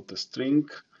it's not a string,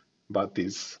 but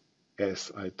is,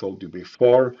 as I told you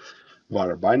before,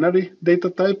 var binary data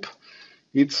type.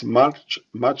 It's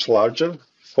much larger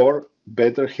for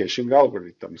better hashing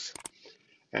algorithms.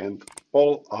 And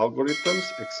all algorithms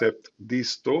except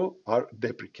these two are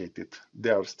deprecated. They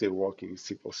are still working in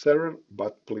SQL Server,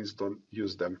 but please don't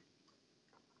use them.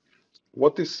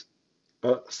 What is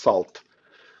a salt?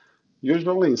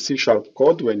 Usually in C#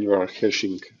 code, when you are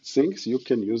hashing things, you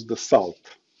can use the salt,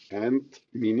 and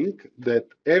meaning that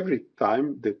every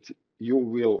time that you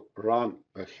will run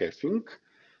a hashing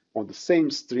on the same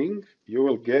string, you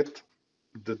will get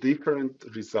the different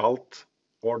result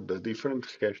or the different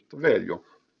hashed value.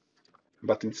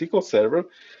 But in SQL Server,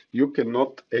 you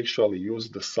cannot actually use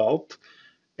the salt,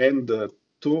 and the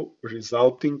two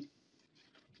resulting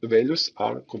values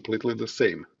are completely the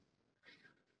same.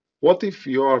 What if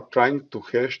you are trying to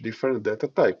hash different data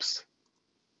types?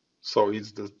 So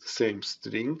it's the same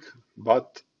string,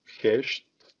 but hashed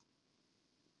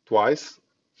twice.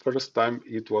 First time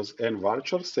it was n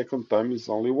varchar, second time is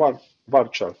only one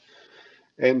varchar,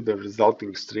 and the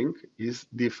resulting string is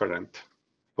different.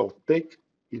 So take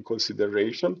in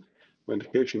consideration when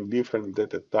hashing different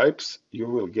data types, you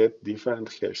will get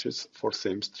different hashes for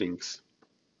same strings.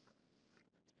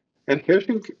 And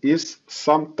hashing is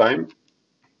sometimes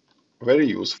very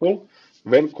useful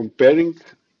when comparing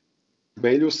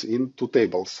values in two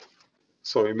tables.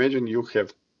 So imagine you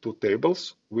have two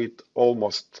tables with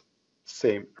almost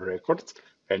same records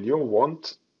and you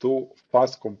want to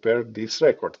fast compare these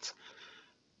records.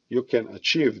 You can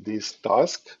achieve this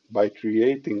task by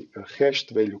creating a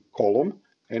hashed value column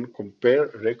and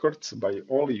compare records by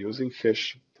only using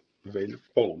hashed value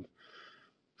column.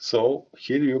 So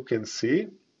here you can see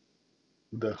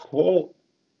the whole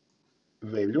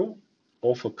value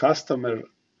of a customer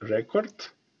record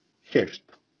hashed.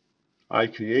 I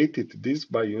created this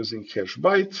by using hash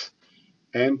bytes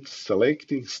and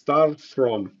selecting star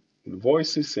from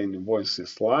invoices and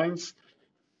invoices lines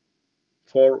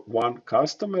for one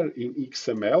customer in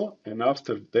XML, and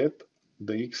after that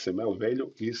the XML value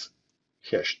is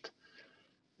hashed.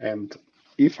 And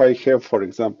if I have, for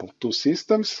example, two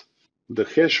systems, the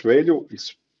hash value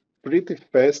is pretty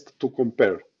fast to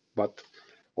compare, but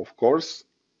of course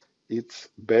it's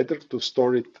better to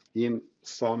store it in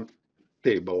some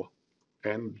table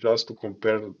and just to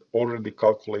compare already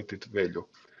calculated value.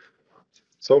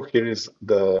 So here is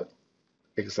the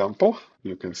example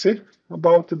you can see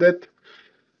about that.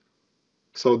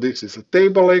 So this is a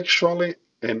table actually,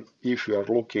 and if you are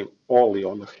looking only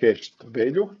on a hashed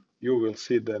value, you will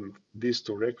see then these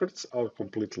two records are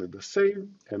completely the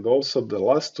same, and also the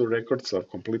last two records are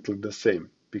completely the same,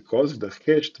 because the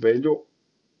hashed value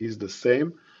is the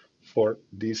same for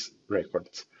these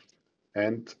records.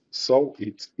 And so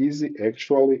it's easy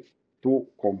actually to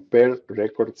compare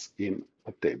records in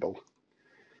a table.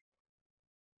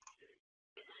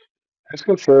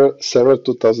 SQL Server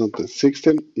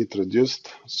 2016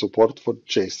 introduced support for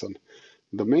JSON.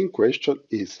 The main question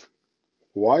is,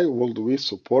 why would we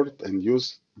support and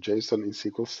use JSON in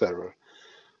SQL Server?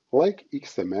 Like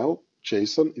XML,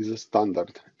 JSON is a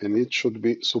standard and it should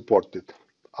be supported.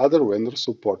 Other vendors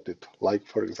support it, like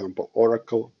for example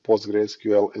Oracle,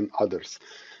 PostgreSQL and others.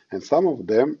 And some of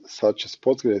them, such as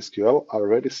PostgreSQL, are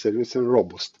very serious and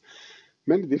robust.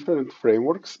 Many different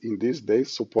frameworks in these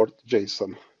days support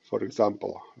JSON, for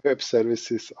example, web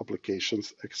services,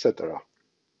 applications, etc.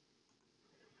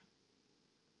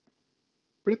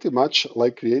 Pretty much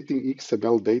like creating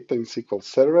XML data in SQL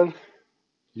Server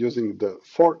using the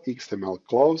for XML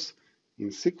clause, in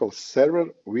SQL Server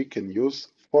we can use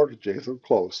for JSON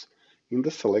clause in the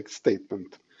select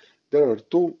statement. There are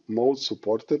two modes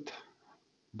supported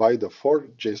by the for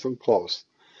JSON clause.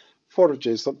 For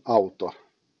JSON auto.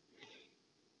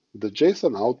 The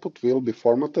JSON output will be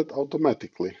formatted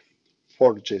automatically.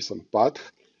 For JSON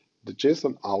path, the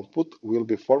JSON output will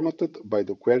be formatted by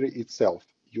the query itself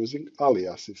using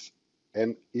aliases,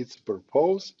 and its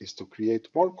purpose is to create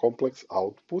more complex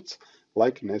outputs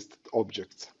like nested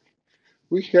objects.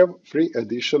 We have three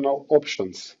additional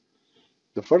options.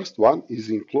 The first one is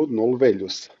include null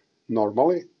values.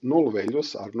 Normally, null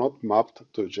values are not mapped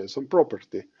to a JSON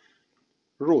property.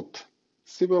 Root.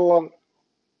 Similar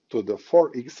to the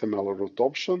for XML root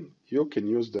option, you can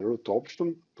use the root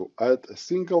option to add a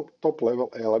single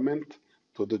top-level element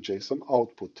to the JSON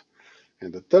output.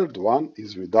 And the third one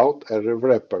is without array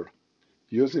wrapper.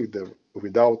 Using the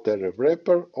without array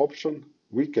wrapper option,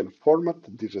 we can format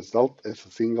the result as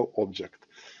a single object.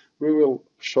 We will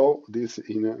show this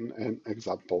in an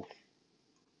example.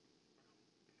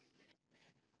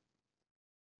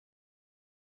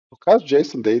 To cast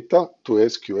JSON data to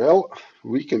SQL,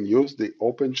 we can use the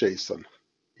OpenJSON.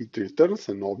 It returns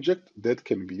an object that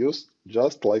can be used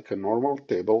just like a normal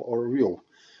table or view.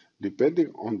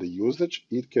 Depending on the usage,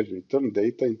 it can return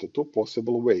data into two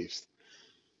possible ways.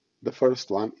 The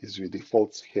first one is with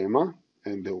default schema,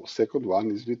 and the second one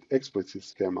is with explicit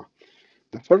schema.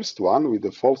 The first one with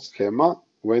default schema,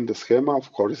 when the schema,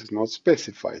 of course, is not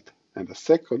specified. And the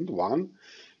second one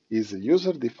is a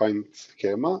user-defined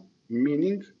schema,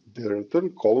 meaning the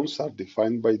return columns are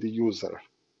defined by the user.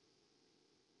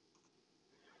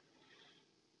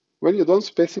 When you don't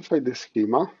specify the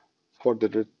schema for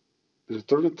the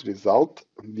returned result,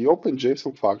 the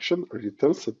OpenJSON function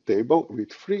returns a table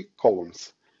with three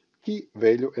columns: key,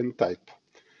 value, and type.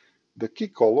 The key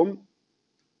column,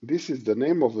 this is the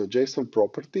name of a JSON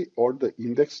property or the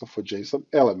index of a JSON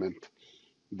element.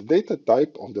 The data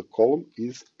type of the column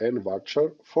is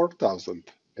nvarchar 4000,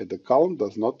 and the column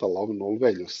does not allow null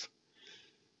values.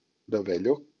 The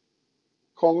value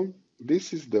column,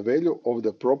 this is the value of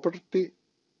the property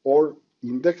or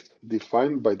index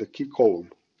defined by the key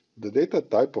column. The data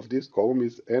type of this column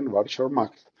is nvarchar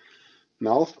max.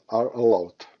 Nulls are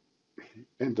allowed.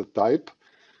 And the type,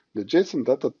 the JSON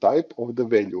data type of the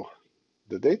value.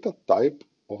 The data type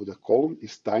of the column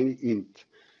is tiny int.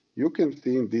 You can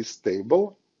see in this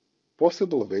table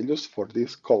possible values for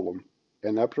this column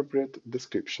and appropriate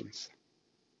descriptions.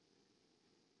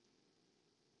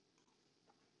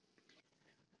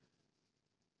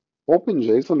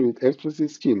 OpenJSON with explicit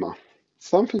schema.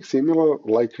 Something similar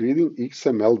like reading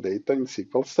XML data in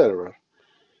SQL Server.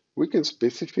 We can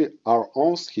specify our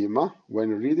own schema when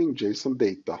reading JSON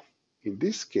data. In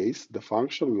this case, the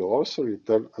function will also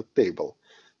return a table,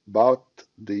 but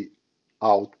the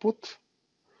output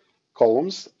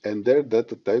columns and their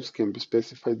data types can be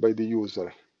specified by the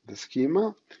user. The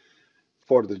schema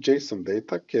for the JSON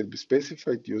data can be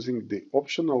specified using the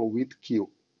optional with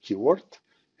keyword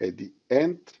at the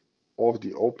end of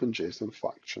the OpenJSON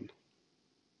function.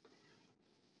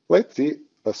 Let's see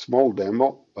a small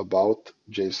demo about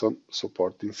JSON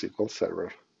support in SQL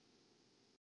Server.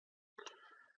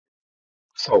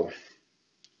 So,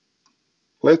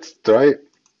 let's try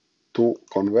to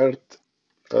convert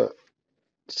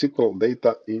SQL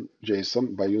data in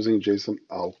JSON by using JSON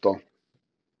Auto.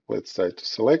 Let's try to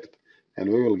select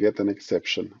and we will get an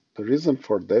exception. The reason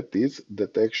for that is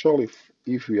that actually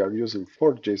if we are using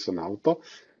for JSON auto,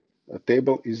 a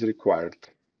table is required.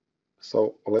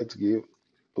 So let's give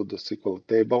to the SQL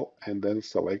table and then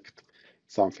select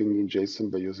something in JSON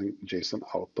by using JSON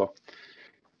auto.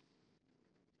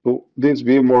 To this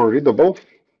be more readable,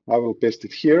 I will paste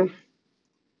it here,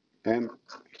 and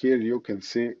here you can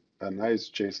see a nice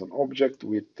JSON object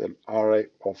with an array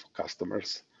of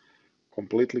customers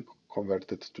completely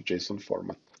converted to JSON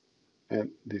format,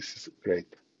 and this is great.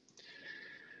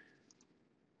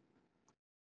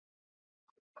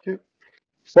 Okay.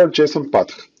 For JSON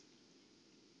path,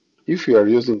 if you are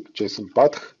using JSON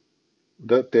path,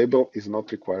 the table is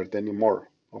not required anymore,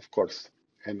 of course,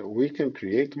 and we can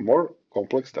create more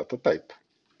complex data type.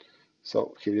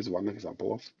 So here is one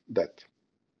example of that.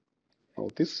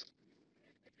 Notice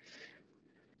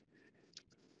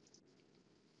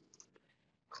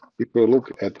if we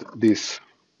look at this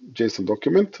JSON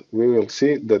document, we will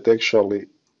see that actually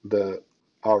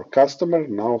our customer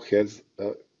now has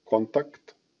a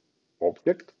contact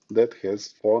object that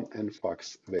has phone and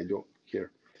fax value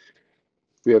here.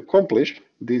 We accomplish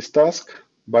this task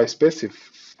by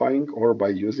specifying or by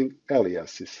using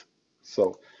aliases.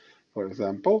 So, for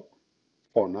example,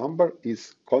 phone number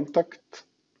is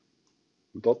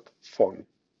contact.phone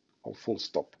or full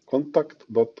stop,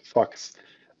 contact.fax.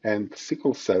 And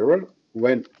SQL Server,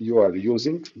 when you are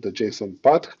using the JSON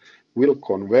path, will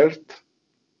convert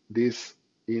this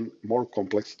in more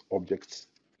complex objects.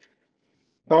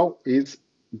 How is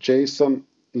JSON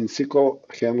in SQL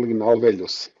handling null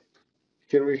values?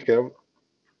 Here we have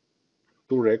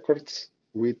two records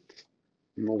with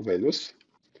null values.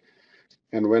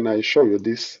 And when I show you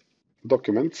these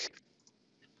documents,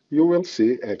 you will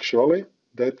see actually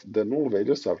that the null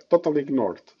values are totally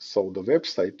ignored. So the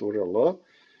website URL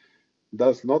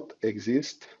does not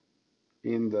exist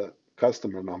in the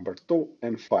customer number 2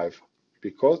 and 5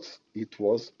 because it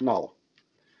was null.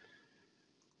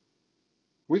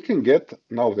 We can get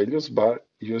null values by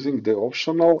using the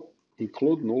optional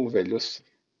include null values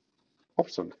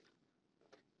option.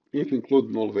 If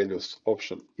include null values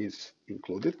option is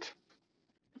included,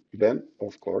 then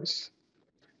of course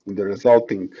in the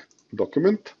resulting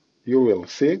document you will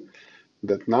see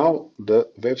that now the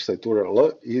website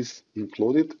URL is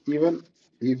included even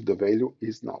if the value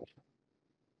is null.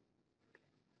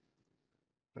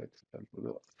 Let's turn to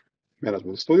the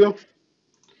Management Studio.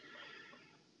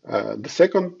 The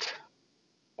second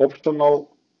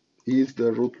optional is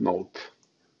the root node.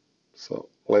 So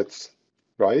let's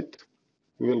try it.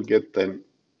 We'll get an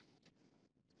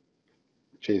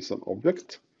JSON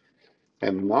object.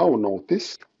 And now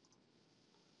notice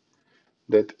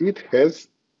that it has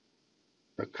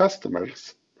a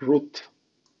customer's root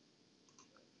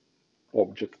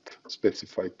object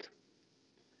specified.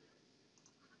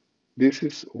 This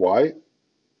is why,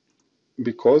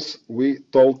 because we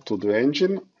told to the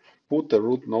engine, put a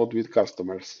root node with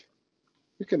customers.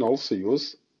 We can also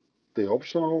use the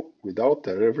optional without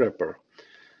array wrapper.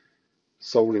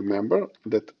 So remember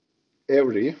that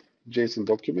every JSON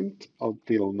document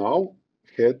until now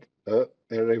had an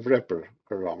array wrapper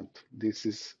around. This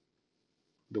is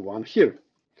the one here.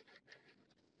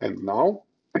 And now,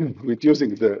 with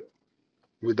using the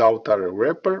without array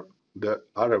wrapper, the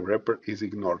array wrapper is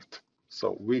ignored.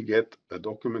 So we get a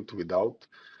document without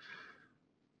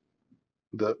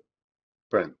the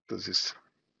parentheses.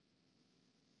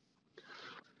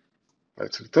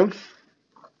 Let's return.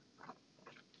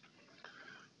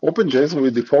 OpenJSON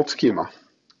with default schema.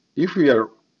 If we are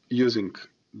using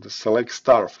the select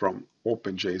star from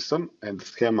OpenJSON and the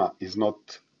schema is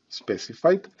not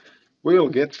specified, we will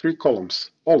get 3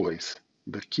 columns always: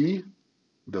 the key,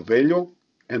 the value,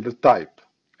 and the type.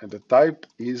 And the type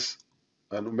is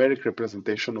a numeric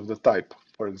representation of the type.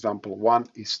 For example, 1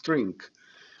 is string,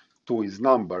 2 is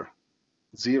number,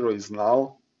 0 is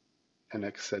null, and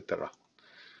etc.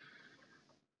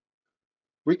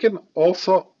 We can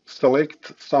also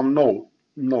select some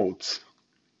nodes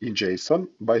in JSON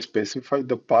by specifying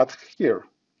the path here.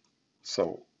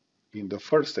 So in the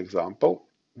first example,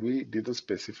 we didn't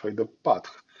specify the path.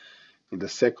 In the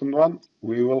second one,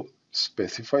 we will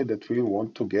specify that we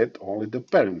want to get only the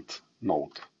parent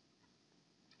node.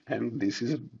 And this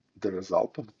is the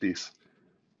result of this,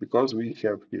 because we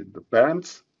have here the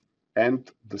parents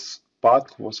and the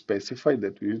path was specified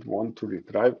that we want to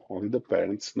retrieve only the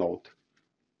parents node.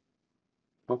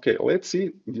 Okay, let's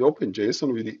see the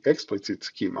OpenJSON with the explicit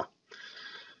schema.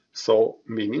 So,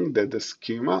 meaning that the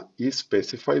schema is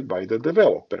specified by the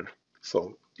developer.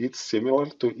 So, it's similar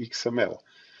to XML.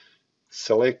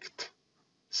 Select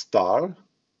star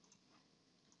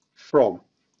from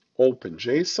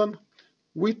OpenJSON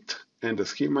width, and the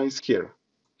schema is here.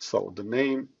 So the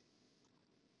name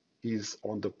is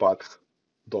on the path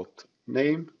dot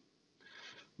name,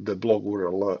 the blog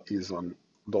URL is on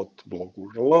dot blog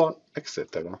URL,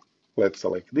 etc. Let's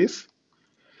select this.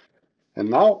 And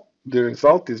now the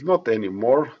result is not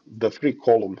anymore the three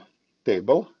column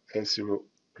table, as you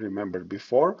remember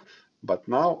before, but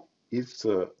now it's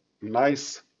a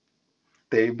nice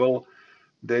table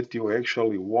that you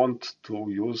actually want to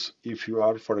use if you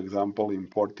are, for example,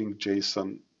 importing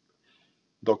JSON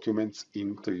documents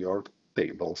into your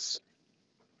tables.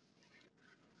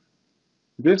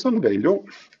 JSON value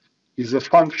is a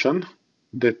function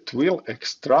that will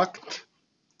extract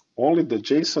only the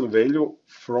JSON value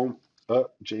from a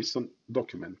JSON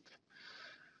document.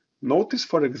 Notice,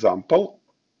 for example,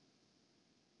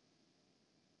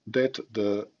 that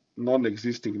the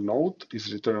non-existing node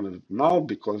is returned null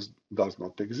because does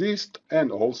not exist,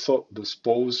 and also the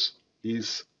suppose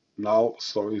is null,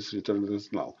 so is returned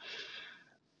as null.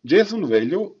 JSON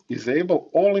value is able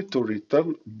only to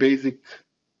return basic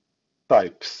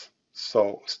types,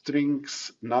 so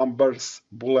strings, numbers,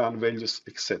 Boolean values,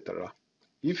 etc.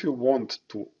 If you want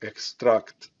to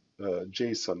extract a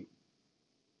JSON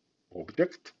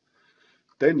object,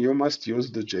 then you must use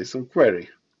the JSON query,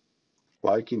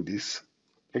 like in this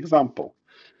example.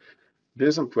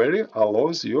 JSON query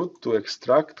allows you to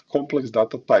extract complex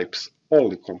data types,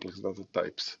 only complex data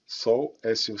types. So,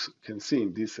 as you can see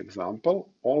in this example,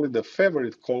 only the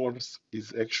favorite colors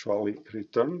is actually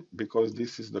returned because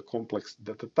this is the complex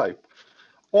data type.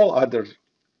 All other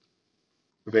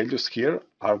values here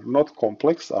are not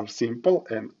complex, are simple,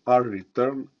 and are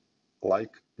returned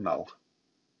like null.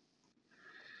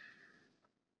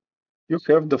 You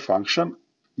have the function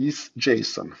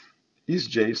isJSON.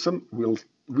 IsJSON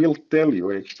will tell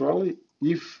you actually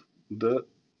if the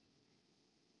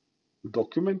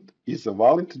document is a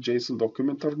valid JSON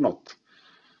document or not.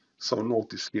 So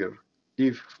notice here,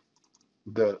 if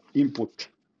the input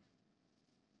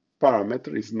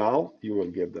parameter is null, you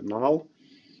will get the null.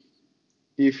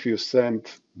 If you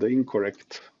send the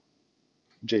incorrect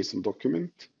JSON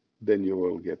document, then you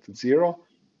will get 0.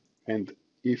 And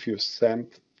if you send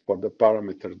for the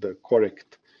parameter the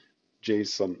correct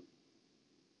JSON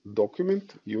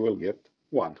document, you will get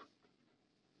 1.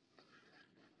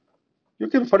 You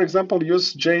can, for example,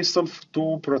 use JSON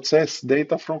to process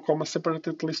data from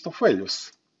comma-separated list of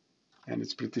values. And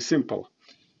it's pretty simple.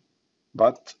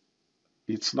 But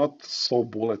it's not so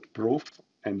bulletproof,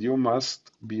 and you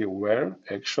must be aware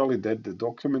actually that the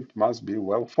document must be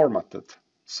well formatted.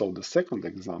 So the second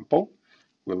example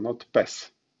will not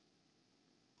pass.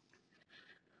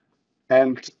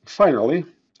 And finally,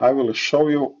 I will show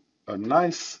you a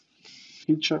nice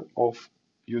feature of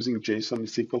using JSON in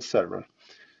SQL Server.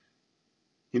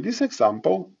 In this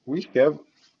example, we have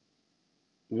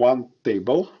one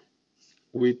table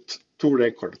with two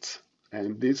records,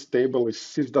 and this table is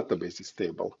sys databases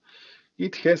table.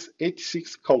 It has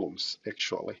 86 columns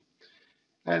actually,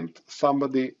 and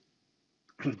somebody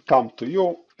come to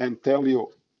you and tell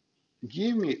you,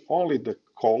 give me only the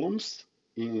columns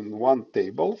in one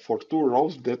table for two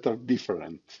rows that are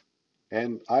different,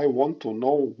 and I want to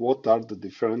know what are the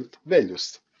different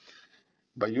values.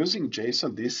 By using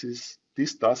JSON,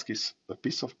 this task is a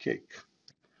piece of cake.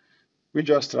 We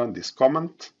just run this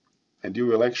command, and you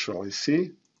will actually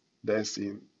see that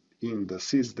in the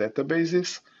sys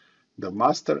databases, the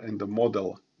master and the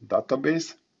model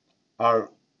database are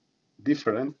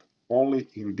different only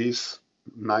in these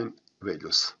 9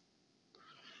 values.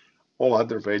 All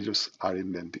other values are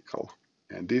identical.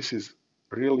 And this is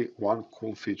really one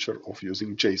cool feature of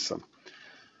using JSON.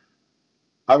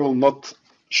 I will not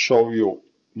show you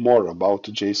more about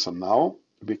JSON now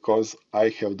because I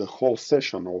have the whole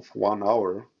session of 1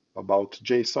 hour about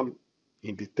JSON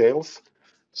in details.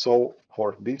 So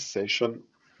for this session,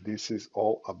 this is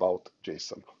all about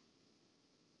JSON.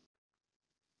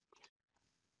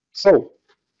 So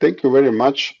thank you very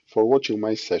much for watching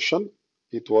my session.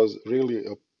 It was really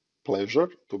a pleasure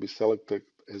to be selected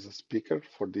as a speaker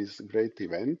for this great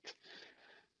event.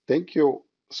 Thank you.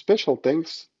 Special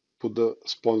thanks to the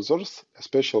sponsors,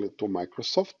 especially to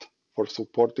Microsoft for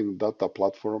supporting Data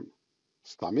Platform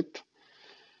Summit.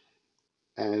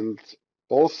 And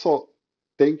also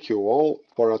thank you all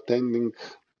for attending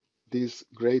this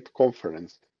great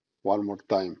conference one more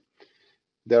time.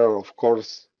 There are, of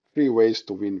course, 3 ways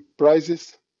to win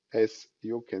prizes, as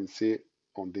you can see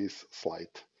on this slide.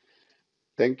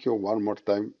 Thank you one more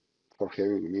time for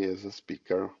having me as a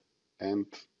speaker, and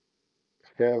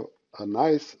have a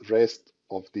nice rest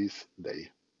of this day.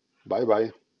 Bye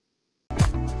bye.